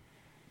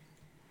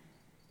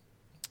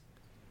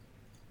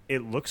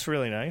it looks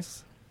really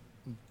nice.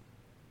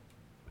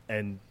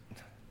 And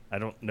I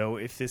don't know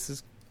if this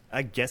is...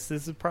 I guess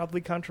this is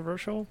probably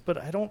controversial, but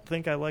I don't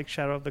think I like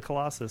Shadow of the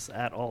Colossus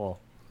at all.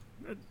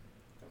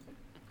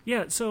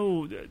 Yeah,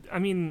 so I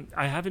mean,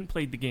 I haven't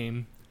played the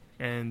game,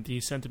 and the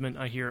sentiment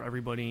I hear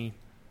everybody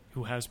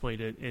who has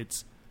played it,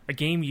 it's a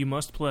game you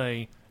must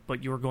play,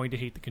 but you're going to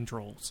hate the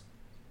controls.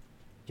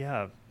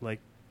 Yeah, like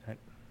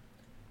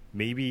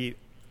maybe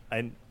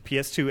in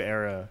PS2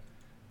 era,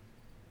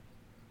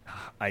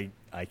 I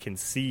can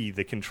see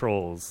the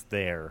controls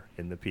there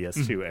in the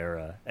PS2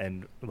 era,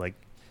 and like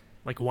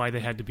why they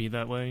had to be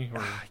that way,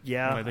 or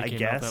yeah, why they I came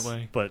guess. out that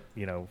way. But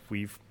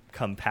we've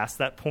come past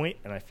that point,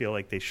 and I feel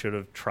like they should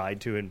have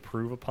tried to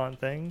improve upon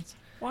things.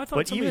 Well, I thought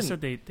But somebody even-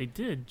 said they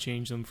did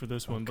change them for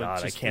this one, but God,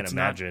 I just, can't it's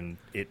not- imagine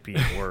it being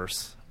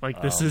worse.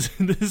 like this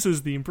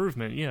is the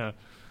improvement. Yeah.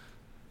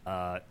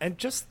 And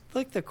just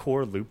like the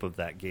core loop of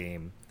that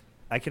game,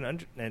 I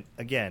can and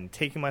again,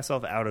 taking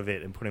myself out of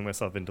it and putting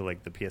myself into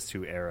like the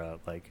PS2 era,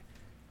 like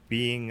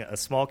being a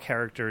small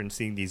character and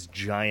seeing these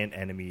giant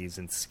enemies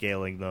and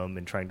scaling them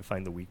and trying to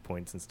find the weak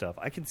points and stuff.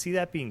 I can see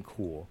that being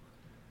cool.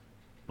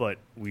 But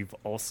we've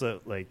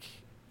also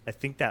I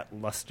think that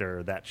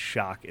luster, that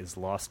shock is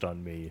lost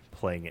on me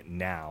playing it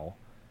now.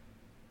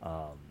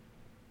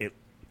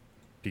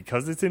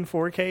 Because it's in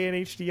 4K and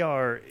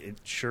HDR, it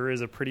sure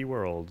is a pretty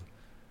world.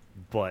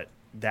 But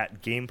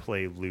that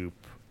gameplay loop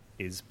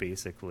is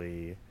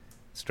basically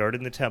start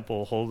in the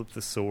temple, hold up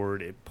the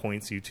sword, it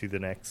points you to the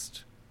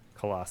next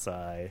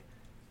colossi,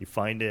 you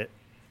find it,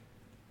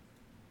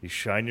 you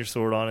shine your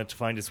sword on it to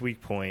find its weak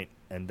point,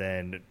 and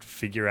then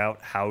figure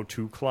out how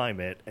to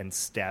climb it and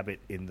stab it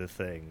in the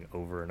thing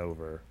over and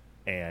over.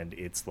 And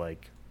it's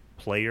like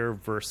player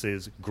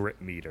versus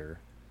grip meter.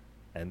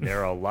 And there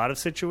are a lot of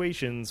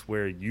situations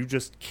where you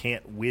just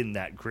can't win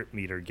that grip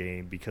meter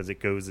game because it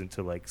goes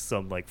into like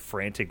some like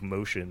frantic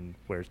motion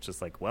where it's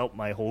just like, well,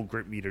 my whole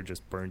grip meter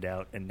just burned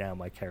out and now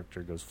my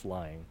character goes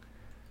flying.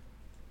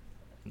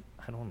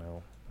 I don't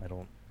know.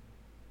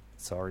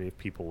 Sorry if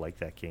people like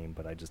that game,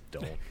 but I just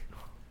don't.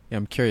 Yeah,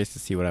 I'm curious to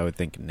see what I would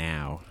think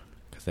now,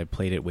 because I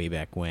played it way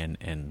back when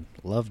and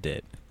loved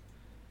it.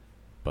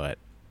 But,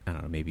 I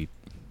don't know, maybe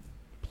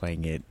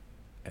playing it,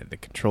 the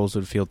controls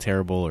would feel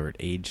terrible or it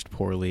aged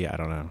poorly. I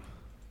don't know.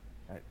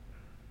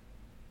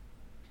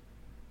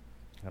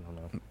 I don't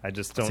know. I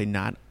just Say don't.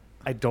 not.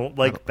 I don't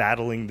like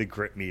battling the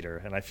grip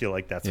meter, and I feel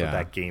like that's what Yeah.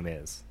 that game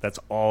is. That's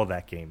all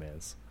that game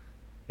is.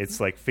 It's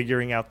like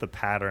figuring out the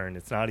pattern.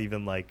 It's not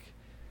even like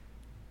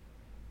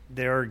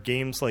there are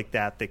games like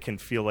that can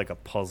feel like a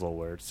puzzle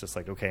where it's just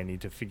like, okay, I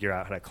need to figure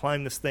out how to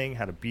climb this thing,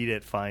 how to beat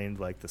it, find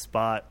like the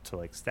spot to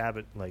like stab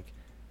it, like.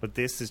 But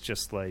this is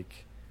just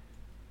like,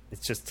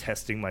 it's just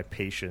testing my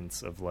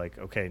patience of like,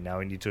 okay, now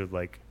I need to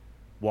like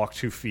walk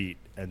 2 feet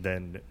and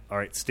then, all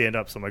right, stand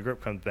up so my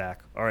grip comes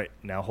back. All right,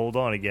 now hold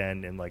on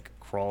again and like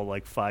crawl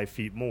like 5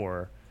 feet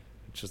more.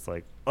 It's just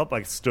like,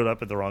 I stood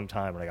up at the wrong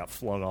time and I got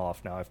flung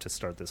off. Now I have to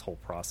start this whole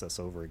process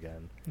over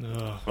again.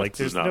 Ugh. Like,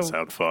 Does not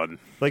sound fun.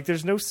 Like,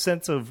 there's no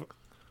sense of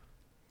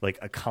like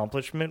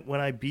accomplishment when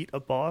I beat a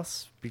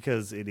boss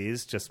because it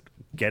is just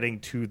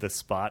getting to the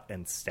spot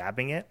and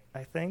stabbing it.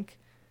 I think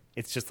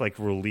it's just like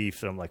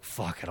relief that I'm like,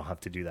 fuck, I don't have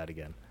to do that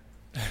again.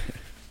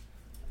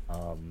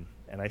 And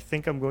I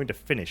think I'm going to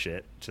finish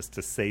it just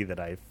to say that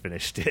I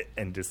finished it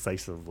and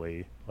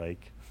decisively,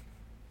 like,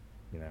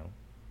 you know,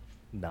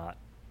 not.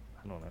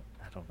 I don't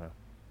know.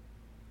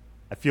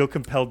 I feel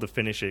compelled to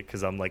finish it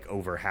because I'm like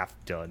over half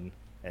done,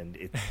 and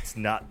it's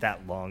not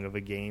that long of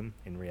a game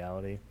in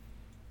reality.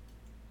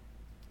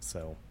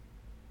 So,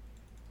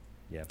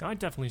 yeah. I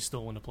definitely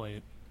still want to play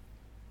it,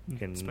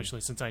 Can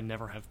especially since I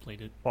never have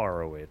played it.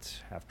 borrow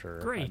it after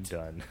I'm Great.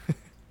 done.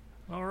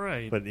 All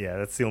right. But yeah,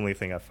 that's the only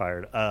thing I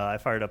fired. I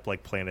fired up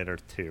like Planet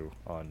Earth 2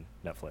 on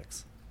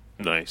Netflix.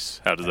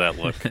 Nice. How does that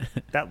look?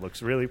 That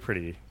looks really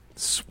pretty.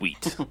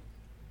 Sweet.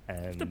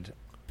 And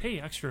Pay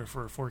extra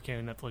for 4K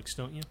on Netflix,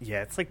 don't you?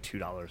 yeah, it's like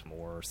 $2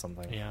 more or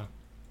something. Yeah.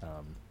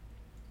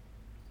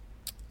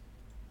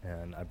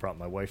 And I brought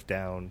my wife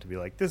down to be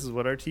like, this is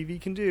what our TV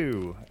can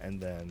do.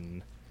 And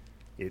then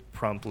it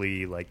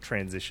promptly like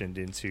transitioned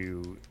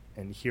into,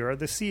 and here are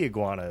the sea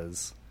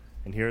iguanas.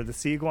 And here are the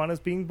sea iguanas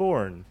being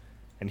born.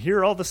 And here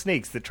are all the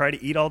snakes that try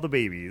to eat all the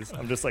babies.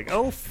 I'm just like,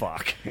 oh,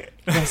 fuck.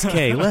 Less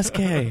K, less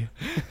K.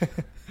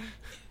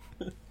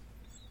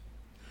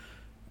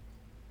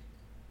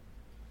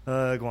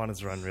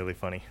 Iguanas run really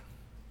funny.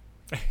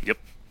 Yep.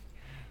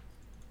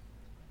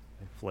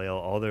 They flail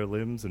all their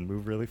limbs and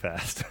move really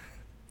fast.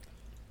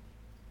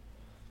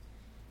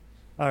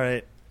 All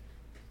right.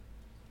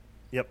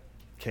 Yep.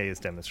 K is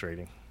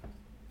demonstrating.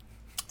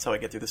 That's how I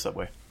get through the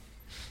subway.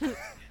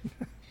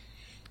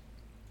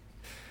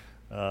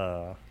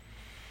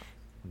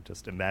 I'm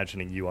just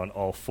imagining you on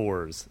all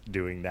fours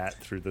doing that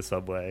through the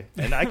subway.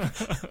 And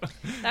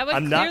That would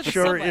I'm clear not the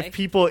sure subway. if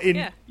people in...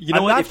 Yeah. You know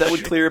I'm what? not If that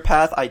would su- clear a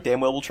path, I damn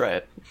well will try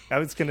it. I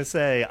was going to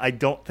say, I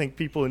don't think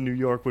people in New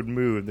York would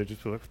move. They'd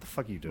just be like, what the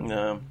fuck are you doing?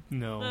 No.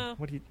 No. No.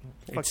 What are you...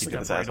 It's Fuck you Look doing? at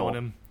this right asshole. on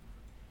him.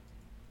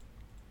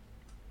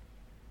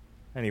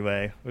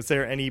 Anyway, was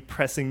there any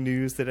pressing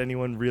news that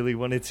anyone really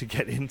wanted to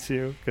get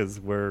into? Because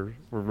we're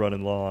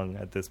running long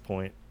at this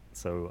point,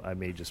 so I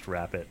may just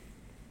wrap it.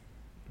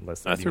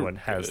 Unless That's anyone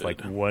has good.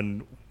 like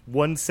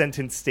one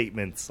sentence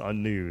statements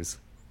on news.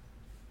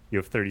 You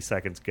have 30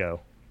 seconds.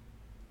 Go.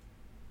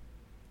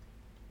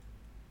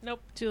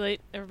 Nope, too late.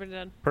 Everybody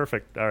done.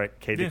 Perfect. All right.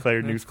 Kay Yeah,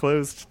 declared yeah. news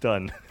closed.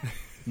 Done.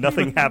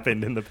 Nothing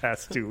happened in the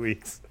past 2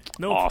 weeks.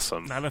 Nope.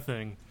 Awesome. Not a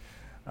thing.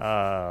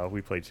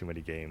 We played too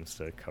many games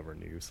to cover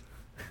news.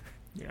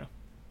 Yeah.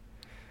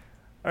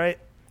 All right.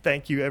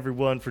 Thank you,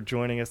 everyone, for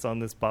joining us on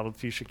this Bottled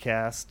Fuchsia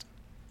cast.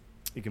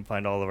 You can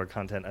find all of our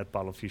content at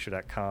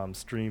bottledfuchsia.com,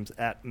 streams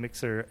at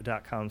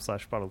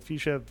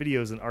mixer.com/bottledfuchsia,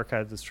 videos and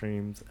archives of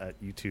streams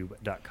at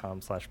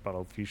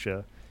youtube.com/bottledfuchsia.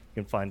 You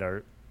can find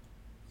our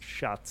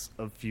shots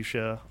of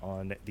fuchsia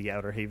on the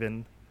Outer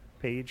Haven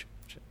page.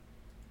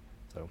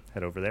 So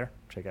head over there.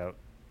 Check out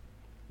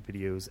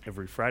videos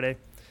every Friday.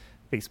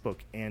 Facebook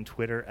and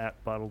Twitter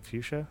at Bottled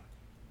Fuchsia.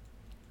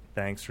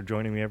 Thanks for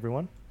joining me,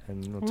 everyone,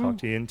 and we'll talk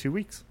to you in 2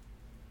 weeks.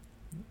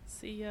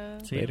 See ya.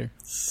 See ya. Later.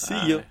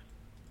 See ya. Bye.